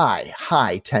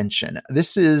high tension.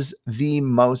 This is the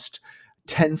most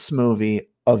tense movie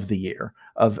of the year,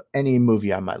 of any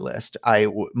movie on my list.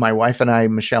 My wife and I,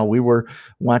 Michelle, we were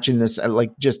watching this I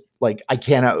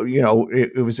cannot,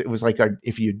 it was like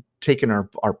if you'd taken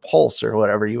our pulse or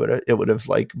whatever, it would have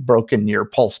like broken your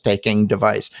pulse taking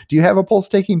device. Do you have a pulse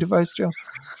taking device, Joe?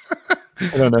 I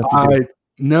don't know.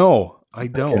 No, I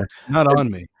don't. Okay. Not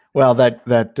on me. Well,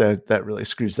 that really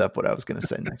screws up what I was going to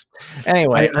say next.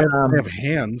 Anyway, I have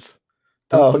hands.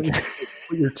 Okay.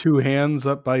 Put your two hands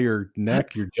up by your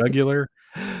neck, your jugular,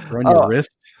 or on your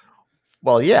wrist.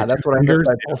 Well, yeah, that's what I meant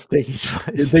by pulse taking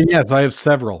device. Yes, I have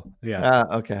several. Yeah.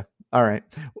 Okay. All right.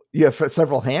 You have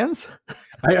several hands?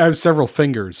 I have several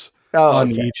fingers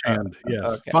on each hand.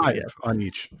 Yes. Okay. 5 on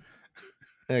each.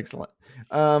 Excellent.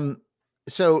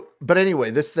 But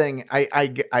anyway, this thing,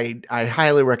 I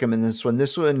highly recommend this one.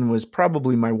 This one was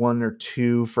probably my 1 or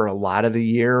 2 for a lot of the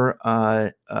year.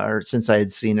 Or since I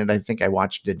had seen it, I think I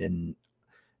watched it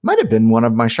might have been one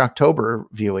of my Shocktober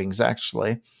viewings,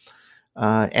 actually.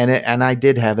 And I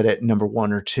did have it at number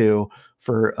 1 or 2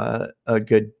 for a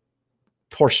good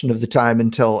portion of the time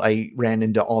until I ran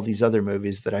into all these other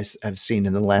movies that I have seen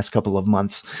in the last couple of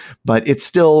months. But it's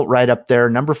still right up there.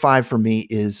 Number 5 for me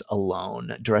is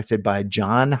Alone, directed by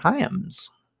John Hyams.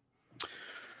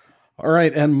 All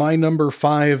right. And my number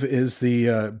 5 is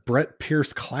the Brett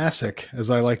Pierce classic, as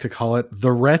I like to call it,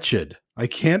 The Wretched. I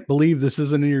can't believe this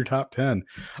isn't in your top 10.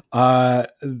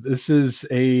 This is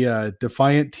a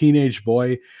defiant teenage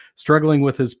boy struggling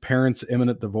with his parents'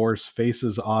 imminent divorce,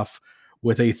 faces off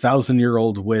with a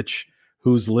 1,000-year-old witch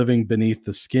who's living beneath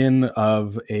the skin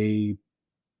of a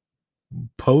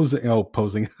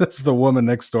posing. That's the woman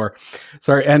next door.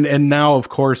 Sorry. And now, of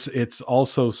course, it's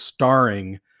also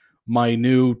starring my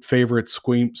new favorite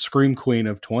scream queen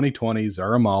of 2020,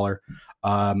 Zara Mahler.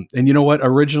 And you know what?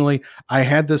 Originally, I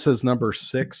had this as number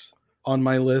 6 on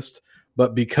my list,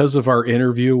 but because of our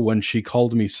interview when she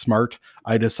called me smart,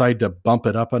 I decided to bump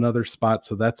it up another spot.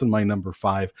 So that's in my number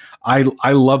 5.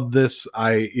 I love this.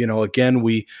 Again,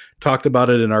 we talked about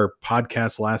it in our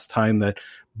podcast last time that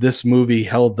this movie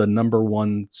held the number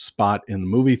 1 spot in the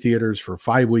movie theaters for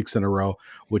 5 weeks in a row,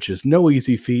 which is no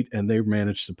easy feat, and they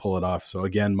managed to pull it off. So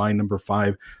again, my number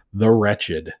 5, The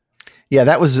Wretched. Yeah,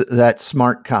 that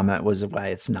smart comment was why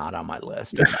it's not on my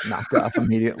list. I got knocked off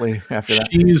immediately after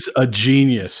that. She's a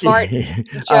genius. Smart.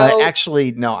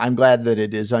 Actually, no, I'm glad that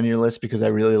it is on your list because I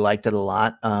really liked it a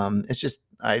lot. It's just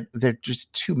there are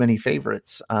just too many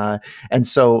favorites, and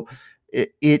so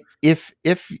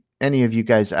if any of you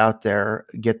guys out there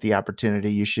get the opportunity,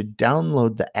 you should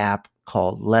download the app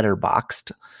called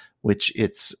Letterboxd, which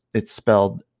it's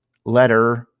spelled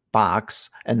letter box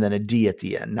and then a D at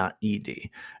the end, not ED.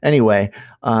 Anyway,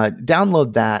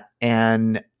 download that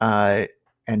and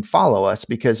follow us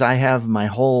because I have my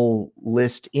whole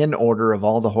list in order of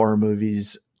all the horror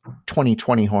movies,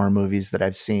 2020 horror movies that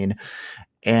I've seen.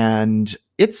 And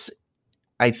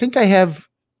I think I have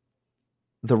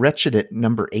The Wretched at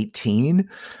number 18.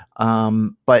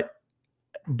 But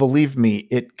believe me,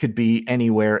 it could be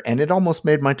anywhere. And it almost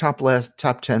made my top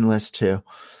 10 list too.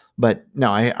 But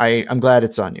no, I'm glad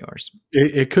it's on yours.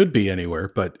 It could be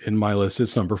anywhere, but in my list,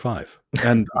 it's number 5.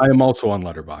 And I am also on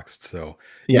Letterboxd. So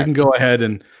you can go ahead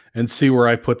and see where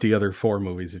I put the other 4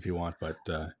 movies if you want. But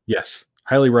yes,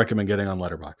 highly recommend getting on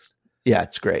Letterboxd. Yeah,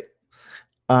 it's great.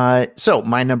 So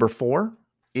my number 4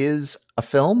 is a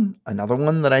film, another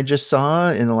one that I just saw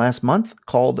in the last month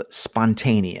called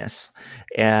Spontaneous.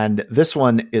 And this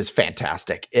one is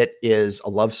fantastic. It is a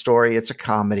love story, it's a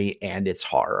comedy, and it's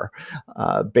horror.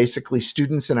 Basically,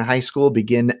 students in a high school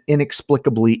begin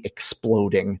inexplicably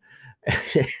exploding.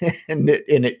 and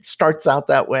it starts out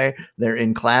that way. They're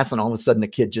in class, and all of a sudden a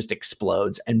kid just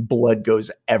explodes, and blood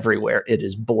goes everywhere. It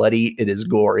is bloody, it is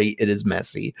gory, it is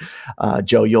messy.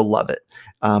 Joe, you'll love it.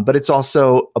 But it's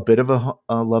also a bit of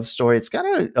a love story. It's got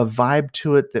a vibe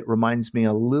to it that reminds me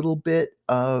a little bit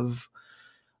of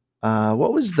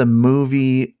what was the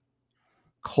movie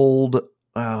Cold.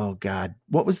 Oh God,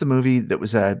 what was the movie that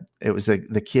was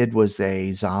the kid was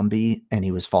a zombie and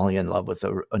he was falling in love with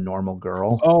a normal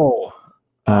girl. Oh,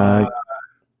 Uh,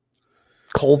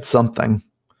 Cold something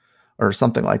or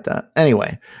something like that.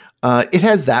 Anyway, it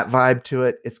has that vibe to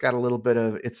it. It's got a little bit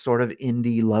of, it's sort of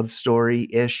indie love story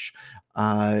ish,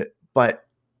 but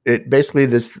it basically,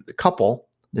 this couple,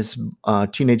 this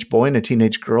teenage boy and a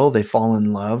teenage girl, they fall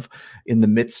in love in the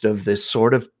midst of this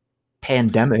sort of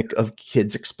pandemic of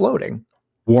kids exploding.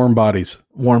 Warm bodies.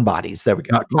 There we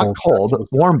go. Not cold.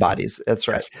 Warm bodies. That's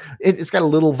right. It's got a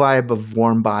little vibe of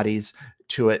warm bodies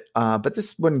to it. But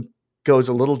this one goes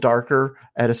a little darker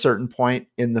at a certain point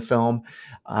in the film.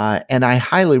 And I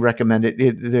highly recommend it.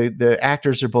 The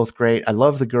actors are both great. I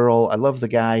love the girl. I love the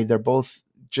guy. They're both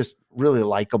just really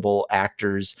likable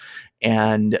actors.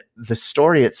 And the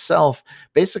story itself,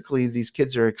 basically these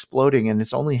kids are exploding and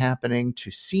it's only happening to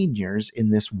seniors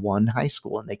in this one high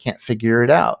school and they can't figure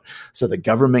it out. So the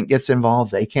government gets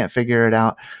involved. They can't figure it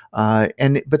out.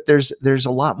 But there's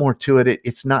a lot more to it.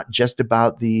 It's not just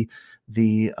about the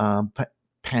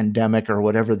pandemic or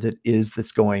whatever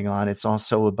that's going on. It's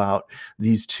also about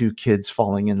these two kids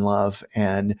falling in love.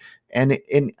 And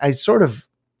I sort of,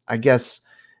 I guess,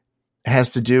 has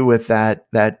to do with that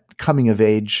coming of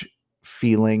age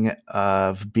feeling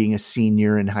of being a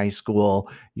senior in high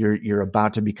school. You're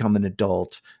about to become an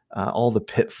adult, all the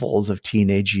pitfalls of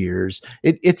teenage years.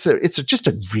 It's just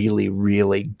a really,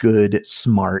 really good,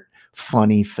 smart,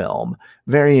 funny film,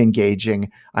 very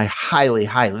engaging. I highly,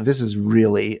 this is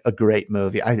really a great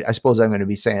movie. I suppose I'm going to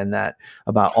be saying that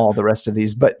about all the rest of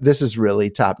these, but this is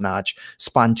really top notch,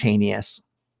 spontaneous.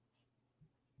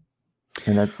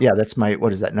 And that's my,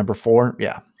 what is that, number 4?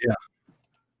 Yeah.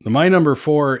 My number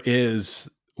 4 is,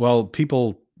 well,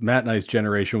 people, Matt and I's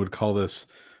generation would call this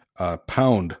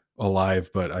Pound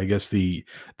Alive, but I guess the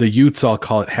youths all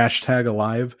call it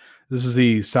 #Alive. This is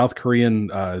the South Korean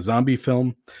zombie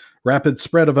film. Rapid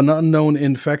spread of an unknown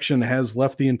infection has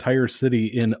left the entire city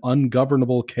in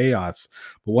ungovernable chaos,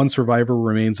 but one survivor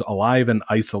remains alive in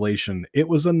isolation. It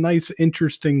was a nice,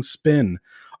 interesting spin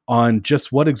on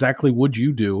just what exactly would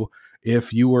you do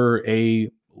if you were a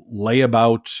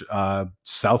layabout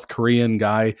South Korean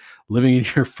guy living in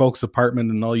your folks'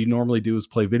 apartment and all you normally do is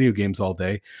play video games all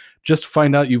day. Just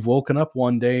find out you've woken up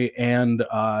one day and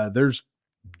there's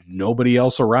nobody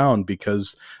else around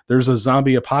because there's a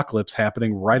zombie apocalypse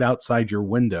happening right outside your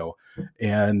window.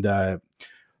 And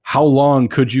how long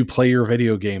could you play your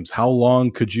video games? How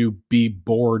long could you be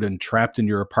bored and trapped in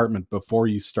your apartment before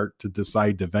you start to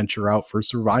decide to venture out for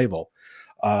survival?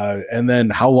 And then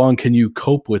how long can you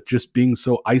cope with just being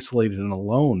so isolated and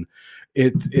alone?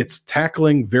 It's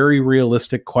tackling very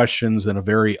realistic questions in a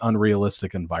very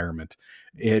unrealistic environment.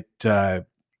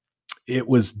 It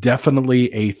was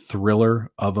definitely a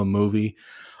thriller of a movie.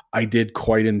 I did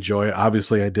quite enjoy it.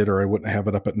 Obviously I did, or I wouldn't have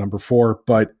it up at number 4,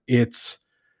 but it's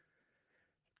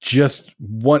just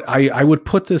what I would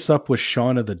put this up with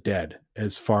Shaun of the Dead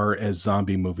as far as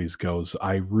zombie movies goes.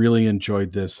 I really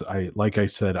enjoyed this. Like I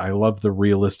said, I love the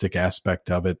realistic aspect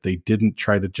of it. They didn't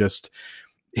try to just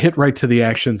hit right to the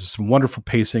action. There's some wonderful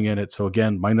pacing in it. So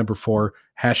again, my number 4,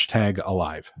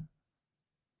 #Alive.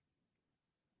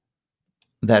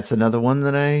 That's another one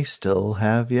that I still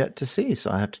have yet to see, so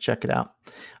I have to check it out.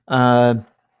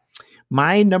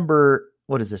 My number,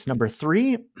 what is this? Number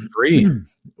 3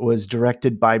 was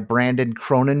directed by Brandon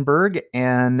Cronenberg,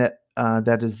 and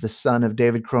that is the son of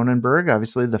David Cronenberg,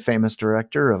 obviously the famous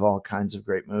director of all kinds of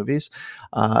great movies.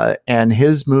 And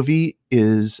his movie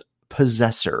is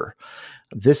Possessor.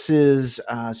 This is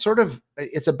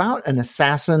it's about an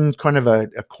assassin, kind of a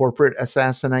corporate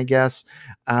assassin, I guess.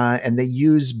 And they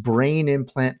use brain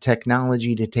implant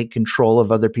technology to take control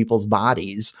of other people's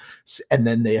bodies. And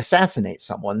then they assassinate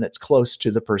someone that's close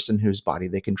to the person whose body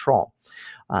they control.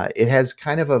 It has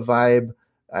kind of a vibe,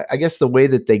 I guess the way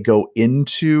that they go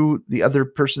into the other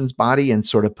person's body and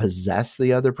sort of possess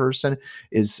the other person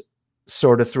is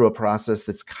sort of through a process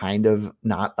that's kind of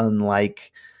not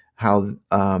unlike how,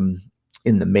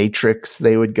 in the Matrix,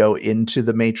 they would go into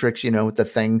the Matrix, with the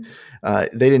thing. They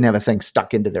didn't have a thing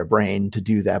stuck into their brain to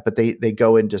do that, but they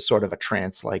go into sort of a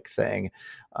trance-like thing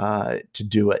to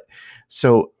do it.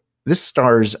 So this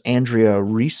stars Andrea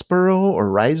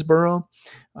Riseborough,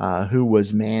 who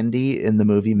was Mandy in the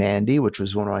movie Mandy, which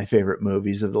was one of my favorite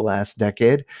movies of the last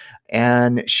decade.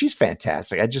 And she's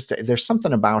fantastic. There's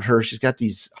something about her. She's got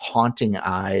these haunting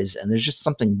eyes, and there's just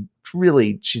something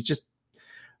really, she's just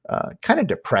kind of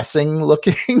depressing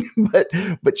looking,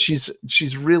 but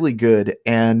she's really good.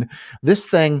 And this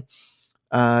thing,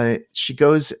 she's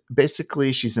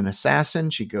an assassin.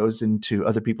 She goes into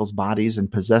other people's bodies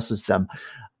and possesses them.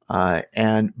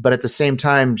 But at the same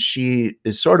time, she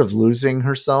is sort of losing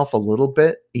herself a little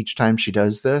bit each time she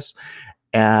does this.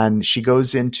 And she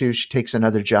takes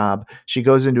another job. She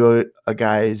goes into a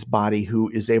guy's body who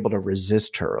is able to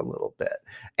resist her a little bit.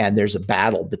 And there's a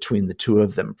battle between the two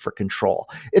of them for control.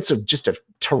 It's just a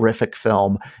terrific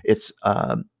film. It's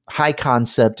high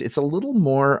concept. It's a little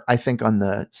more, I think, on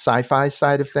the sci-fi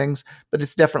side of things, but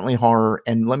it's definitely horror.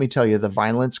 And let me tell you, the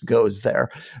violence goes there.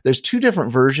 There's two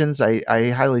different versions.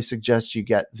 I highly suggest you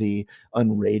get the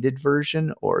unrated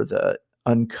version or the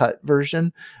uncut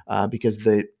version, because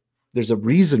there's a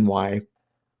reason why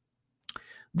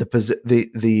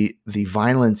the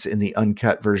violence in the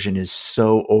uncut version is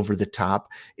so over the top.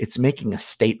 It's making a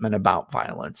statement about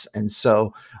violence, and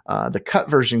so the cut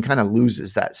version kind of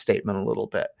loses that statement a little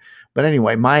bit. But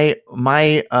anyway,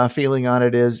 my feeling on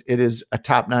it is a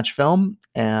top-notch film,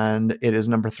 and it is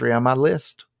number 3 on my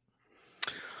list.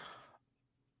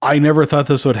 I never thought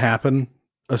this would happen,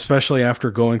 especially after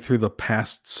going through the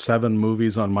past 7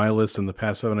 movies on my list and the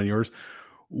past 7 on yours.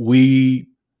 We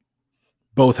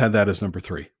both had that as number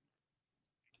 3.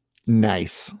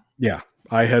 Nice. Yeah.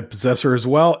 I had Possessor as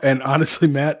well. And honestly,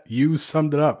 Matt, you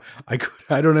summed it up.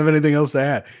 I don't have anything else to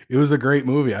add. It was a great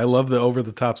movie. I love the over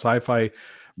the top sci-fi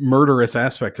murderous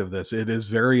aspect of this. It is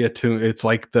very attuned. It's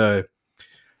like a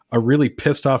really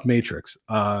pissed off Matrix.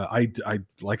 I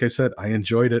like I said, I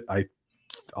enjoyed it. I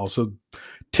also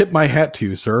tip my hat to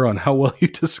you, sir, on how well you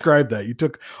described that. You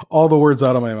took all the words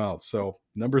out of my mouth. So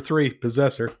number 3,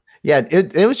 Possessor. Yeah,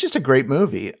 it was just a great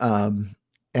movie.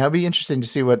 It'll be interesting to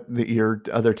see what your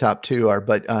other top 2 are,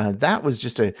 but that was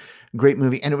just a great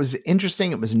movie, and it was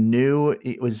interesting. It was new.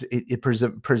 It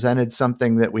presented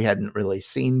something that we hadn't really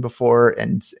seen before,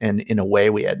 and in a way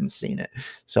we hadn't seen it.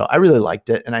 So I really liked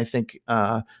it, and I think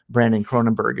Brandon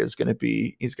Cronenberg is going to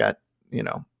be. He's got,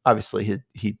 obviously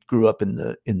he grew up in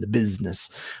the business,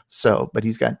 but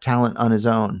he's got talent on his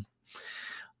own.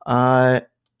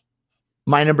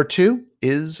 My number 2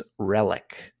 is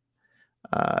Relic.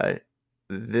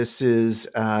 This is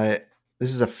a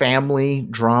family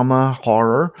drama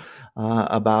horror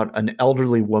about an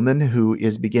elderly woman who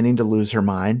is beginning to lose her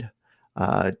mind.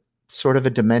 Sort of a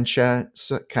dementia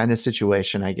kind of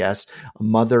situation, I guess. A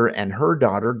mother and her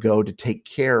daughter go to take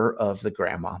care of the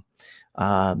grandma.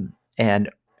 And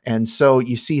so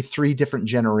you see 3 different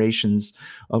generations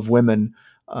of women,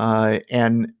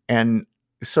 and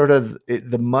sort of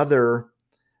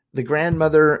the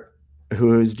grandmother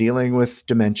who is dealing with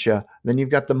dementia. Then you've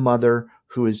got the mother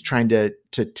who is trying to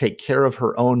take care of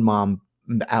her own mom,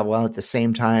 while at the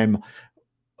same time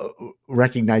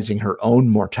recognizing her own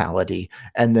mortality.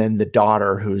 And then the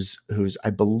daughter who's I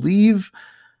believe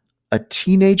a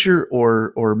teenager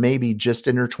or maybe just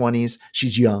in her 20s.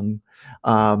 She's young,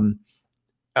 kind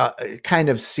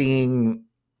of seeing,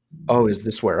 oh, is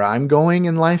this where I'm going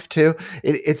in life too?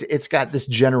 It's got this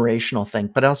generational thing,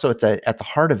 but also at the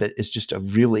heart of it is just a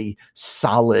really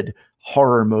solid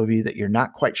horror movie that you're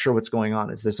not quite sure what's going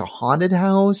on. Is this a haunted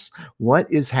house? What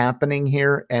is happening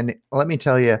here? And let me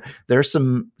tell you, there's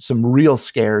some real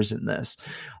scares in this.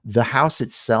 The house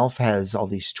itself has all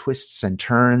these twists and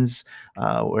turns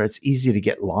where it's easy to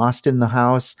get lost in the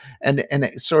house, and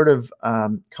it sort of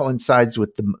coincides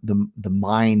with the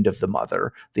mind of the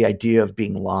mother, the idea of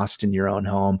being lost in your own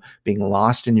home, being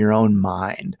lost in your own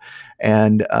mind.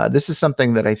 And this is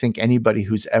something that I think anybody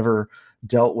who's ever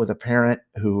dealt with a parent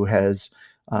who has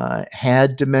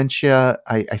had dementia,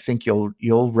 I think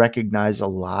you'll recognize a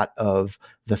lot of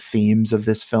the themes of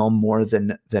this film more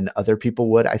than other people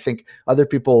would. I think other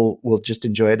people will just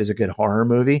enjoy it as a good horror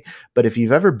movie, but if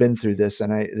you've ever been through this,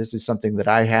 and this is something that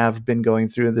I have been going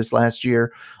through this last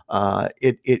year,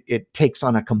 it takes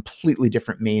on a completely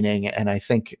different meaning. And I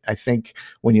think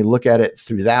when you look at it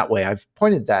through that way, I've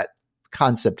pointed that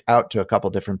concept out to a couple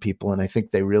different people, and I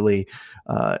think they really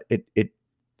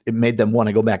it made them want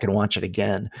to go back and watch it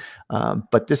again.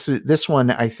 But this one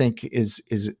I think is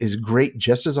great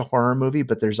just as a horror movie,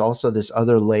 but there's also this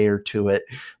other layer to it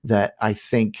that I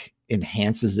think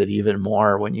enhances it even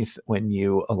more when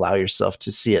you allow yourself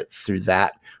to see it through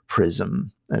that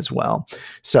prism as well.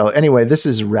 So anyway, this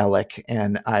is Relic,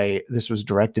 and this was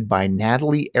directed by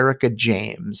Natalie Erica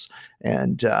James,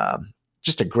 and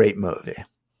just a great movie.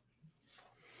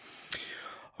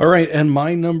 All right, and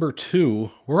my number 2,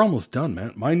 we're almost done,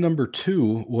 man. My number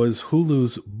 2 was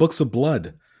Hulu's Books of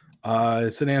Blood.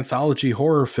 It's an anthology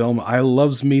horror film. I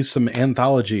loves me some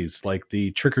anthologies like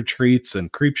the Trick or Treats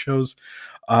and Creep Shows.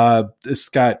 This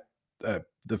got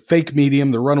the Fake Medium,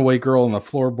 the Runaway Girl, and the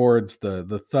Floorboards,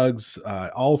 the Thugs,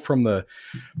 all from the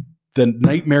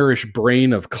nightmarish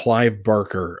brain of Clive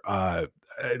Barker. I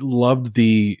loved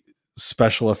the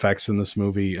special effects in this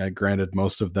movie. Granted,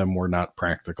 most of them were not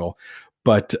practical,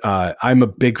 but I'm a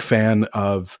big fan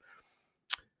of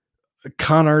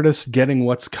con artists getting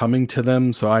what's coming to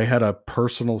them. So I had a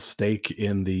personal stake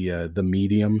in the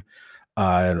medium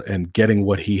and getting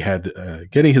what he had,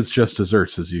 getting his just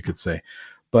desserts, as you could say.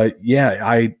 But yeah,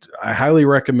 I highly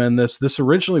recommend this. This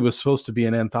originally was supposed to be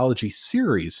an anthology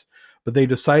series, but they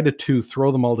decided to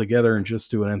throw them all together and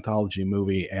just do an anthology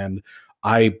movie. And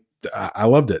I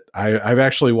loved it. I've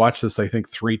actually watched this, I think,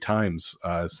 3 times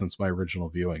since my original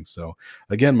viewing. So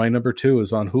again, my number 2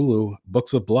 is on Hulu,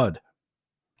 Books of Blood.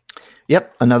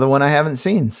 Yep, another one I haven't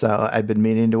seen, so I've been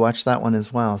meaning to watch that one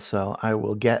as well. So I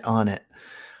will get on it.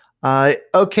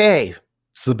 Okay,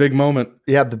 it's the big moment.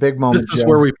 Yeah, the big moment. This is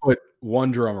where we put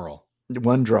one drum roll.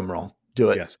 One drum roll.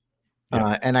 Do it. Yes.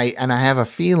 Yeah. And I have a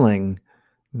feeling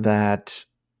that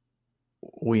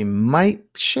we might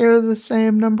share the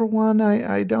same number one.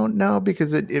 I don't know,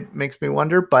 because it makes me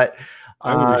wonder, but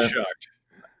I would be shocked.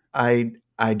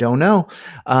 I don't know.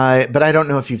 But I don't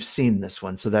know if you've seen this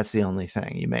one. So that's the only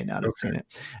thing. You may not have seen it.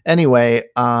 Anyway,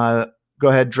 go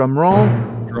ahead. Drum roll.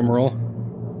 Drum roll.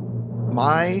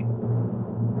 My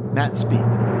Matt speak.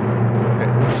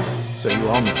 Okay. So you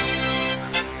all know.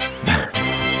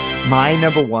 My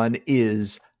number 1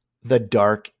 is The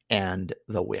Dark and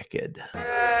the Wicked.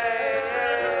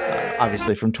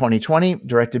 Obviously from 2020,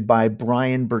 directed by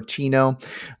Brian Bertino.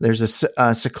 There's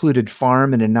a secluded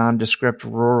farm in a nondescript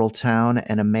rural town,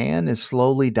 and a man is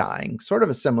slowly dying. Sort of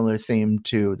a similar theme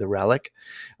to The Relic.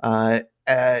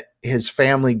 His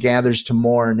family gathers to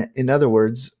mourn. In other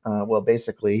words,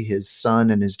 basically his son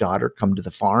and his daughter come to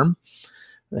the farm.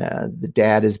 The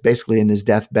dad is basically in his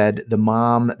deathbed. The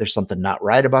mom, there's something not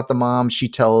right about the mom. She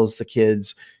tells the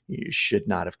kids, you should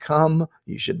not have come.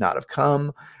 You should not have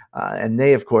come. And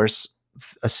they, of course,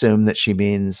 assume that she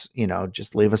means,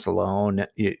 just leave us alone.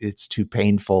 It's too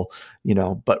painful,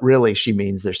 but really she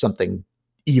means there's something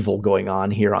evil going on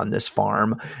here on this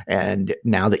farm. And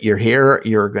now that you're here,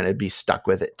 you're going to be stuck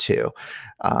with it too.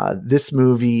 This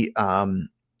movie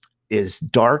is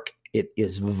dark. It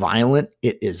is violent.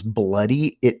 It is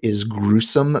bloody. It is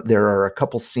gruesome. There are a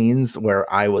couple scenes where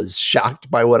I was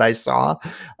shocked by what I saw.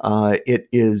 It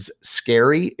is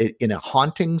scary in a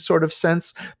haunting sort of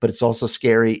sense, but it's also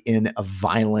scary in a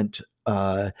violent,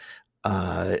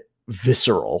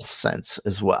 visceral sense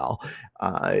as well.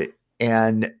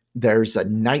 And there's a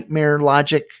nightmare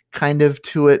logic kind of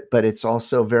to it, but it's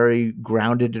also very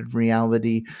grounded in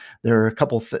reality. There are a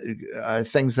couple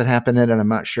things that happen in it, and I'm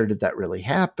not sure, did that really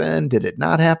happen? Did it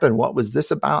not happen? What was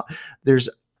this about? There's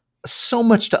so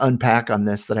much to unpack on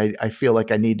this that I feel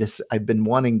like I've been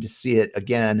wanting to see it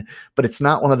again, but it's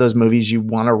not one of those movies you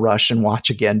want to rush and watch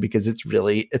again, because it's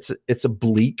a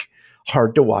bleak,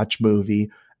 hard to watch movie.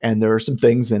 And there are some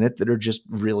things in it that are just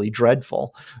really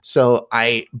dreadful.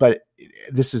 But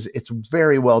it's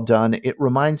very well done. It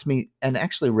reminds me, and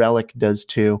actually Relic does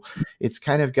too. It's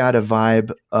kind of got a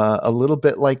vibe, a little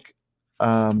bit like,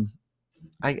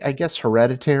 I guess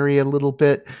Hereditary a little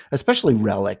bit, especially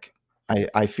Relic.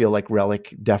 I feel like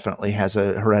Relic definitely has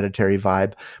a Hereditary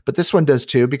vibe, but this one does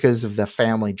too, because of the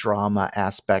family drama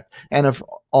aspect and of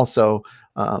also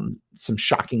some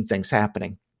shocking things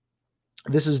happening.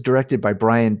 This is directed by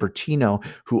Brian Bertino,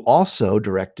 who also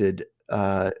directed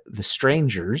The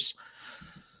Strangers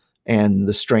and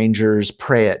The Strangers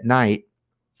Pray at Night,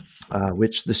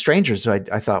 which The Strangers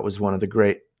I thought was one of the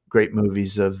great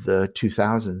movies of the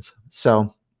 2000s.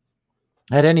 So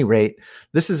at any rate,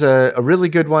 this is a really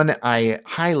good one. I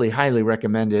highly, highly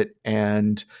recommend it.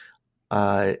 And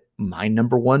my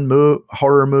number 1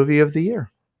 horror movie of the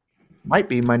year. Might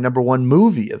be my number 1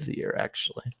 movie of the year,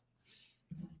 actually.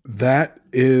 That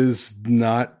is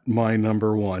not my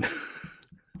number 1.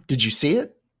 Did you see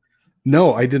it?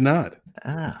 No, I did not.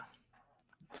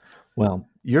 Well,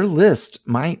 your list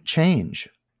might change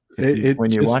when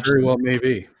you watch very well,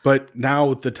 maybe. But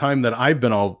now, the time that I've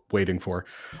been all waiting for,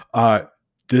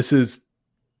 this is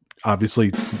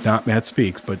obviously not Matt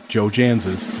Speaks, but Joe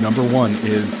Jans's number 1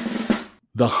 is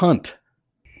The Hunt.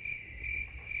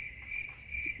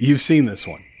 You've seen this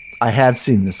one. I have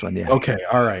seen this one, yeah. Okay,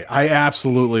 all right. I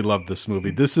absolutely love this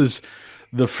movie. This is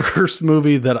the first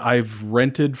movie that I've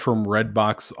rented from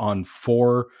Redbox on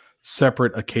 4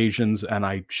 separate occasions, and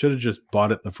I should have just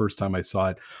bought it the first time I saw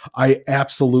it. I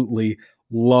absolutely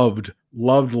loved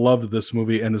this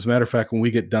movie, and as a matter of fact, when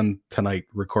we get done tonight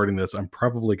recording this, I'm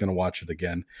probably going to watch it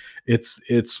again.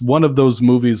 It's one of those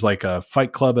movies like a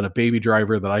Fight Club and a Baby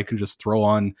Driver that I can just throw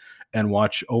on and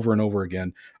watch over and over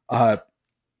again.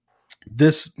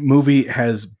 This movie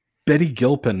has Betty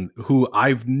Gilpin, who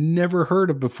I've never heard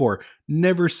of before,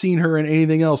 never seen her in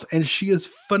anything else, and she is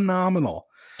phenomenal.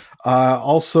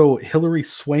 Also, Hilary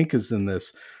Swank is in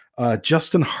this.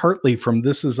 Justin Hartley from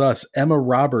This Is Us, Emma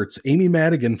Roberts, Amy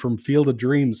Madigan from Field of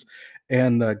Dreams,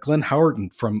 and Glenn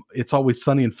Howerton from It's Always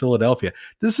Sunny in Philadelphia.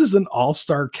 This is an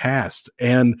all-star cast,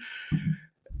 and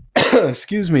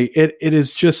excuse me, it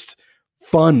is just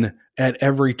fun at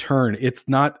every turn. It's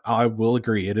not, I will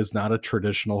agree, it is not a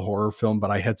traditional horror film,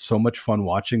 but I had so much fun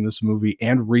watching this movie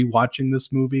and rewatching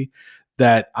this movie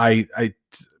that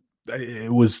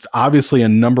it was obviously a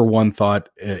number one thought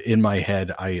in my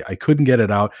head. I couldn't get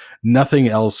it out. Nothing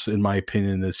else, in my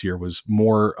opinion, this year was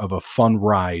more of a fun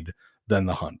ride than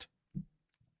The Hunt.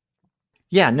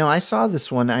 Yeah, no, I saw this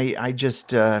one. I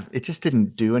just it just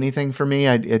didn't do anything for me.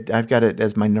 I've got it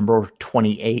as my number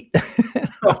 28.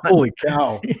 Holy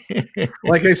cow!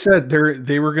 Like I said,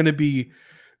 they were going to be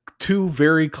two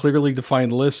very clearly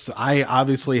defined lists. I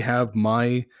obviously have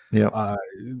my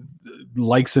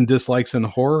likes and dislikes in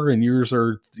horror, and yours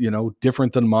are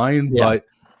different than mine, but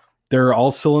they're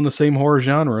all still in the same horror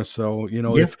genre. So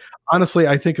if honestly,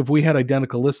 I think if we had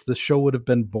identical lists, the show would have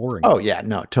been boring. Oh yeah,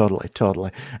 no, totally.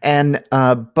 And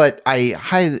but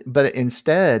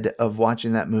instead of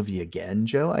watching that movie again,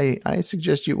 Joe, I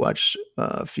suggest you watch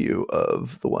a few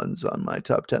of the ones on my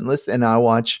top 10 list, and I'll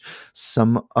watch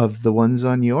some of the ones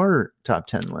on your top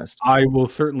 10 list. I will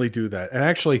certainly do that. And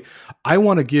actually, I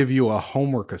want to give you a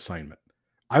homework assignment.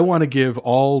 I want to give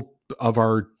all of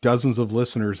our dozens of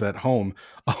listeners at home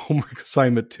a homework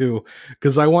assignment too,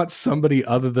 because I want somebody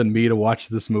other than me to watch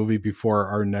this movie before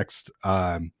our next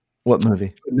what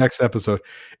movie? Next episode.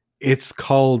 It's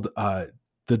called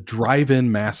The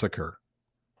Drive-In Massacre.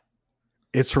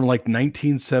 It's from like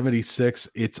 1976.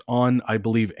 It's on, I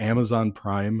believe, Amazon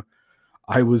Prime.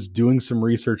 I was doing some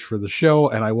research for the show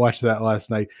and I watched that last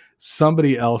night.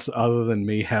 Somebody else other than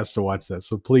me has to watch that.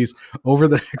 So please, over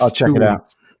the next 2 weeks,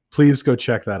 out. Please go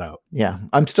check that out. Yeah,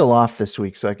 I'm still off this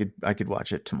week, so I could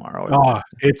watch it tomorrow. Oh,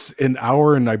 it's an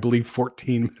hour and I believe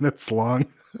 14 minutes long.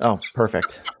 Oh,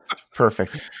 perfect.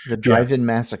 The Drive-In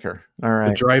Massacre. All right.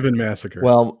 The Drive-In Massacre.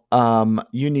 Well,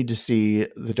 you need to see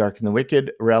The Dark and the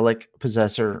Wicked, Relic,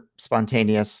 Possessor,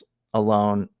 Spontaneous,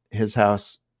 Alone, His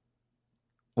House,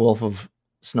 Wolf of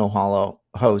Snow Hollow,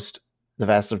 Host, The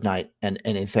Vast of Night, and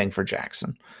Anything for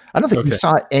Jackson. I don't think you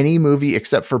saw any movie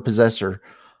except for Possessor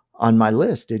on my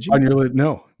list, did you? On your list?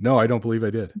 No, I don't believe I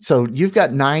did. So you've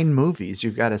got 9 movies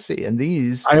you've got to see, and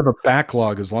these I have a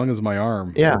backlog as long as my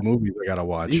arm. Yeah, of movies I got to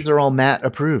watch. These are all Matt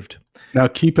approved. Now,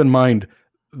 keep in mind,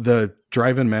 the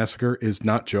Drive-In Massacre is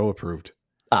not Joe approved.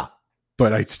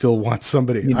 But I still want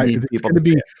somebody. It's going to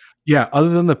be, other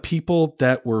than the people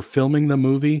that were filming the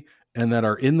movie and that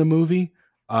are in the movie,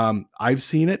 I've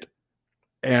seen it,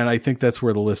 and I think that's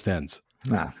where the list ends.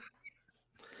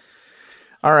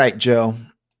 All right, Joe.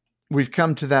 We've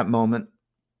come to that moment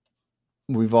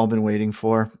we've all been waiting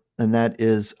for, and that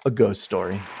is a ghost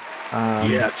story.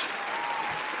 Yes.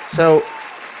 So,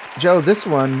 Joe, this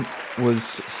one was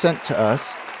sent to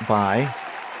us by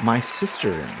my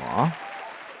sister-in-law,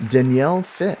 Danielle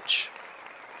Fitch.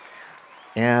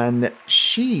 And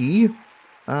she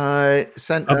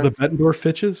sent us... Of the Bettendorf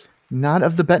Fitches? Not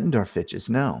of the Bettendorf Fitches,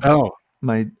 no. Oh.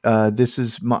 This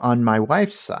is on my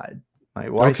wife's side.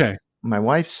 My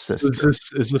wife's sister.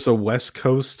 Is this a West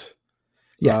Coast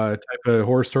type of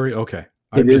horror story? Okay.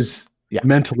 It is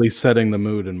mentally setting the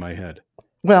mood in my head.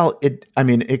 Well,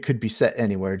 it could be set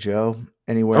anywhere, Joe.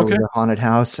 Anywhere with a haunted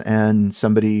house and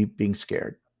somebody being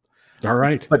scared. All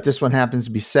right. But this one happens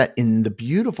to be set in the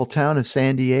beautiful town of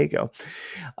San Diego.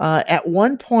 At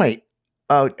one point,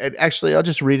 actually, I'll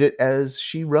just read it as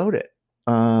she wrote it.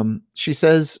 She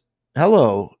says,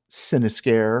 "Hello,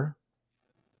 Cinescare."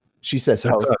 She says,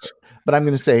 "Hello," but I'm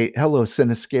going to say, "Hello,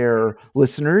 Cinescare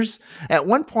listeners." At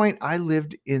one point, I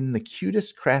lived in the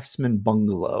cutest craftsman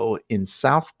bungalow in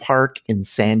South Park in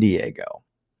San Diego,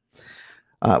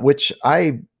 which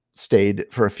I stayed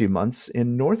for a few months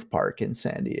in North Park in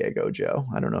San Diego, Joe.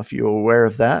 I don't know if you were aware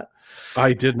of that.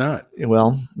 I did not.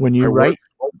 Well, when you write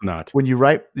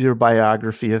your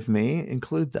biography of me,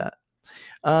 include that.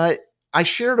 I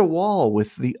shared a wall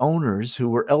with the owners who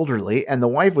were elderly, and the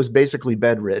wife was basically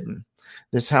bedridden.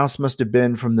 This house must have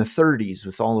been from the 30s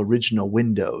with all original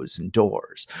windows and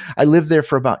doors. I lived there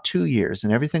for about 2 years,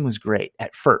 and everything was great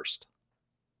at first.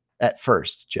 At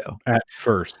first, Joe. At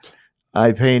first.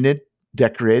 I painted,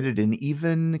 decorated, and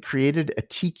even created a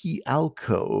tiki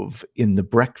alcove in the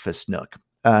breakfast nook.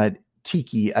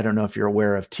 Tiki, I don't know if you're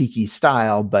aware of tiki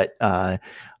style, but Danielle.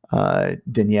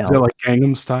 Is that like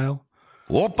Gangnam Style?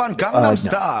 Open Gangnam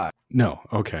Style. No,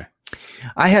 okay.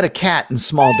 I had a cat and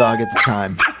small dog at the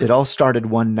time. It all started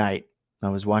one night. I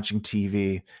was watching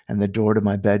TV, and the door to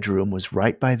my bedroom was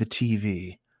right by the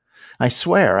TV. I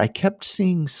swear I kept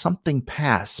seeing something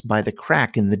pass by the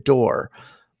crack in the door,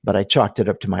 but I chalked it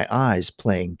up to my eyes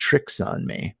playing tricks on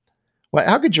me. Well,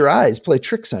 how could your eyes play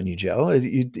tricks on you, Joe?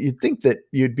 You'd think that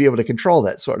you'd be able to control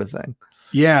that sort of thing.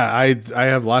 Yeah, I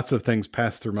have lots of things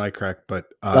pass through my crack, but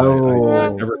I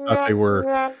never thought they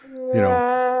were,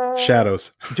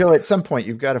 shadows. Joe, at some point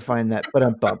you've got to find that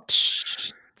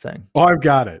thing. Oh, I've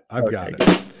got it. I've got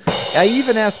it. I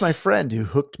even asked my friend who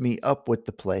hooked me up with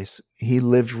the place. He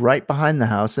lived right behind the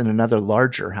house in another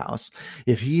larger house.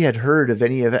 If he had heard of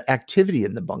any activity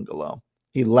in the bungalow,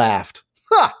 he laughed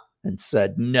and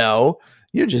said, "No,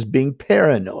 you're just being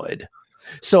paranoid."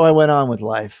 So I went on with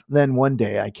life. Then one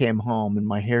day I came home and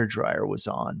my hairdryer was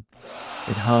on.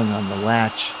 It hung on the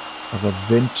latch of a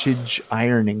vintage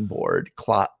ironing board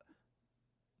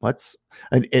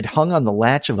It hung on the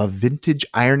latch of a vintage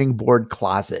ironing board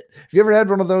closet. Have you ever had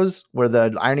one of those where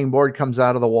the ironing board comes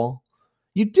out of the wall?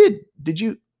 You did. Did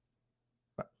you?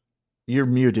 You're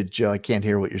muted, Joe. I can't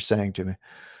hear what you're saying to me.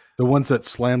 The ones that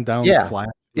slam down flat.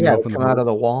 Yeah, come out of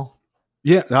the wall.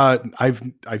 Yeah,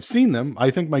 I've seen them. I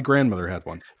think my grandmother had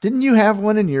one. Didn't you have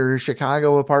one in your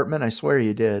Chicago apartment? I swear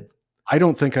you did. I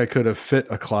don't think I could have fit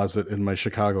a closet in my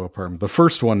Chicago apartment. The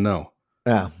first one, no.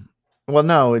 Yeah. Well,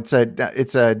 no, it's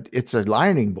a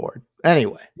ironing board.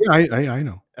 Anyway. Yeah, I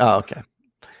know. Oh, okay.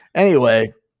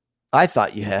 Anyway, I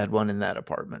thought you had one in that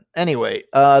apartment. Anyway,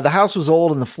 the house was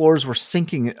old and the floors were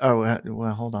sinking. Oh,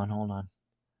 well, hold on.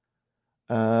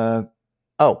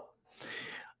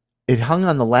 It hung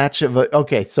on the latch of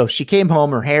okay, so she came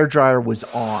home, her hairdryer was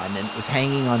on, and it was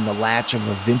hanging on the latch of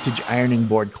a vintage ironing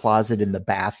board closet in the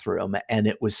bathroom, and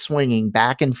it was swinging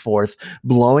back and forth,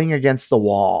 blowing against the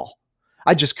wall.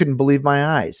 I just couldn't believe my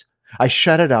eyes. I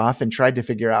shut it off and tried to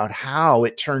figure out how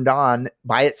it turned on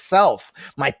by itself.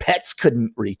 My pets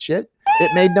couldn't reach it.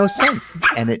 It made no sense,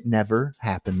 and it never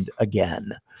happened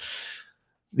again.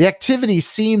 The activity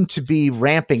seemed to be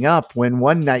ramping up when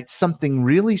one night something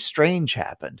really strange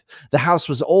happened. The house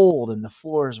was old and the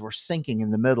floors were sinking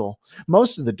in the middle.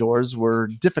 Most of the doors were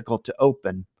difficult to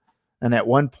open. And at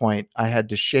one point, I had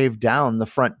to shave down the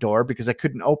front door because I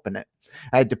couldn't open it.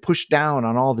 I had to push down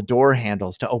on all the door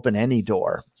handles to open any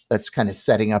door. That's kind of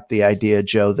setting up the idea,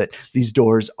 Joe, that these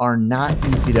doors are not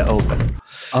easy to open.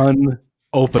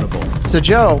 Unopenable. So,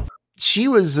 Joe, she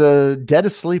was dead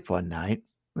asleep one night.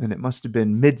 And it must have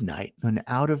been midnight when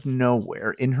out of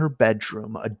nowhere in her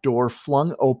bedroom, a door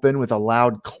flung open with a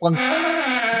loud clunk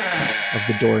of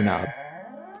the doorknob.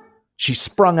 She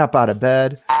sprung up out of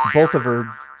bed,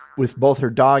 with both her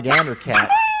dog and her cat.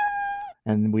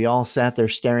 And we all sat there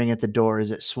staring at the door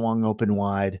as it swung open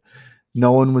wide.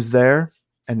 No one was there,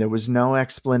 and there was no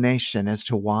explanation as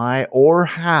to why or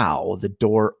how the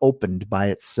door opened by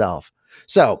itself.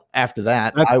 So after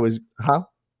that,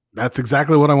 That's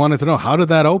exactly what I wanted to know. How did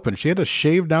that open? She had to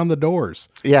shave down the doors.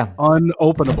 Yeah.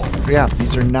 Unopenable. Yeah.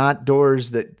 These are not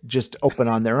doors that just open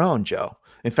on their own, Joe.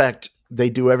 In fact, they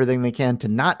do everything they can to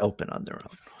not open on their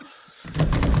own.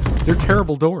 They're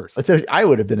terrible doors. I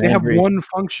would have been angry. They have one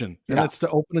function, and that's to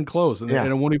open and close, and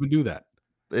it won't even do that.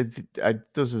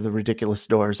 Those are the ridiculous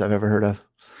doors I've ever heard of.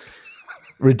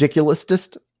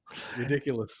 Ridiculousest?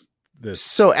 Ridiculous.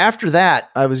 So after that,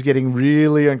 I was getting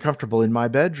really uncomfortable in my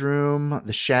bedroom.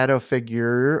 The shadow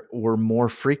figures were more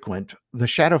frequent, but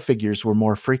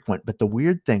the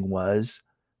weird thing was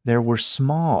they were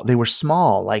small,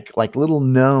 like little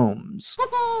gnomes.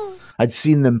 I'd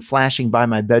seen them flashing by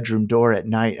my bedroom door at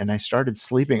night, and I started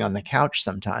sleeping on the couch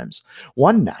sometimes.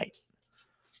 One night,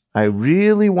 I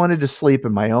really wanted to sleep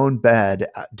in my own bed,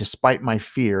 despite my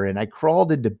fear, and I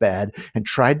crawled into bed and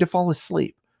tried to fall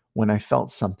asleep. When I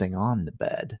felt something on the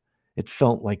bed, it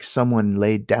felt like someone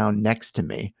laid down next to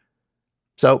me.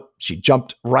 So she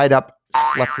jumped right up,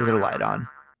 slept with her light on.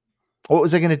 What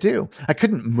was I going to do? I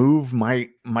couldn't move. My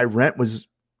rent was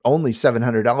only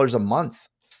 $700 a month.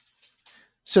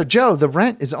 So Joe, the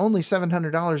rent is only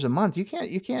 $700 a month. You can't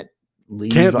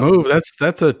leave. Can't move.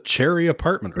 That's a cherry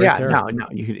apartment right there. No,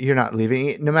 you're not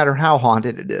leaving, no matter how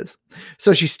haunted it is.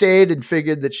 So she stayed and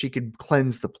figured that she could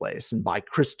cleanse the place and buy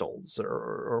crystals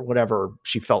or whatever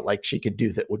she felt like she could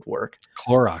do that would work.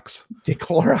 Clorox.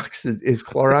 Is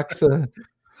Clorox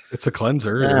it's a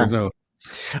cleanser. Yeah. No.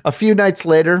 A few nights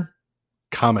later,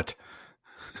 Comet.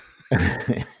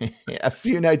 A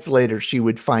few nights later, she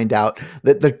would find out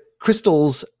that the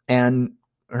crystals and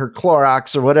her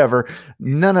Clorox or whatever,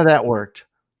 none of that worked.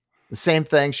 The same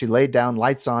thing. She laid down,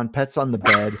 lights on, pets on the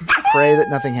bed, pray that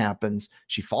nothing happens.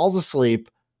 She falls asleep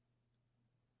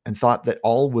and thought that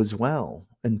all was well.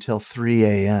 until 3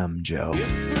 a.m., Joe.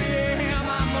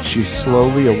 She's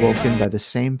slowly awoken by the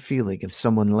same feeling of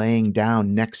someone laying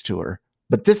down next to her,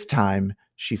 but this time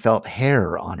she felt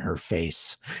hair on her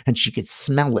face, and she could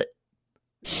smell it.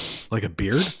 Like a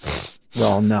beard?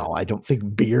 Well, no, I don't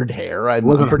think beard hair. It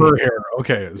wasn't her hair.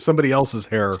 Okay, somebody else's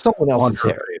hair. Someone else's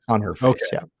hair on her face. Okay.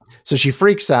 Yeah. So she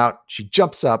freaks out. She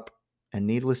jumps up, and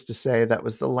needless to say, that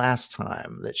was the last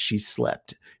time that she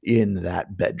slept in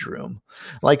that bedroom.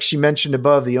 Like she mentioned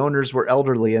above, the owners were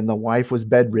elderly, and the wife was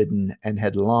bedridden and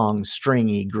had long,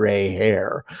 stringy gray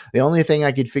hair. The only thing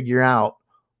I could figure out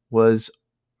was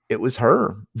it was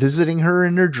her visiting her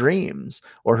in her dreams,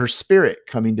 or her spirit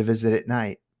coming to visit at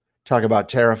night. Talk about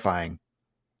terrifying.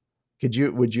 Would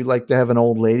you like to have an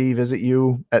old lady visit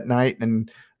you at night and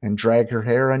drag her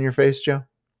hair on your face, Joe?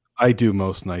 I do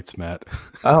most nights, Matt.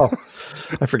 Oh,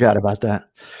 I forgot about that.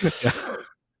 Yeah.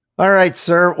 All right,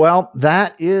 sir. Well,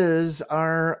 that is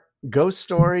our ghost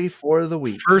story for the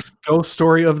week. First ghost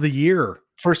story of the year.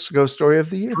 First ghost story of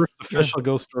the year. First official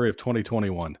ghost story of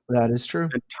 2021. That is true.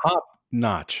 And top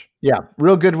notch. Yeah,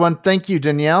 real good one. Thank you,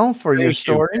 Danielle, for your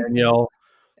story. Danielle.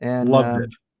 And loved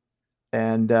it.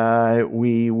 And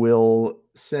we will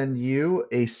send you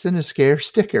a Cinescare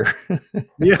sticker.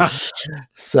 Yeah.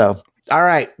 So, all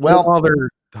right. Well, they're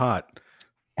hot.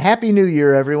 Happy New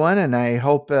Year, everyone. And I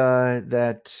hope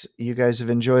that you guys have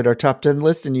enjoyed our top 10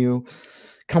 list and you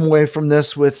come away from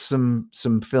this with some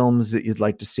films that you'd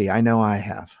like to see. I know I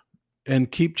have.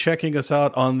 And keep checking us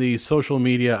out on the social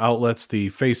media outlets, the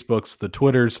Facebooks, the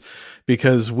Twitters,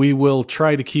 because we will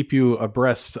try to keep you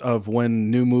abreast of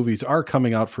when new movies are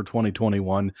coming out for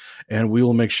 2021. And we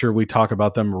will make sure we talk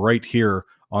about them right here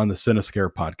on the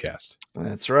Cinescare podcast.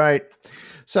 That's right.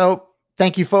 So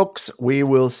thank you, folks. We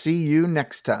will see you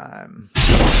next time.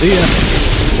 See ya.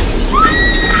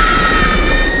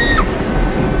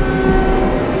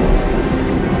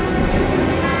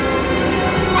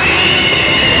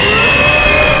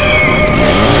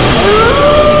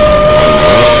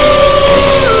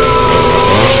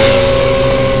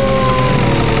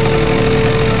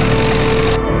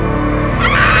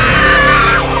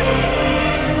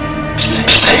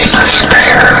 Save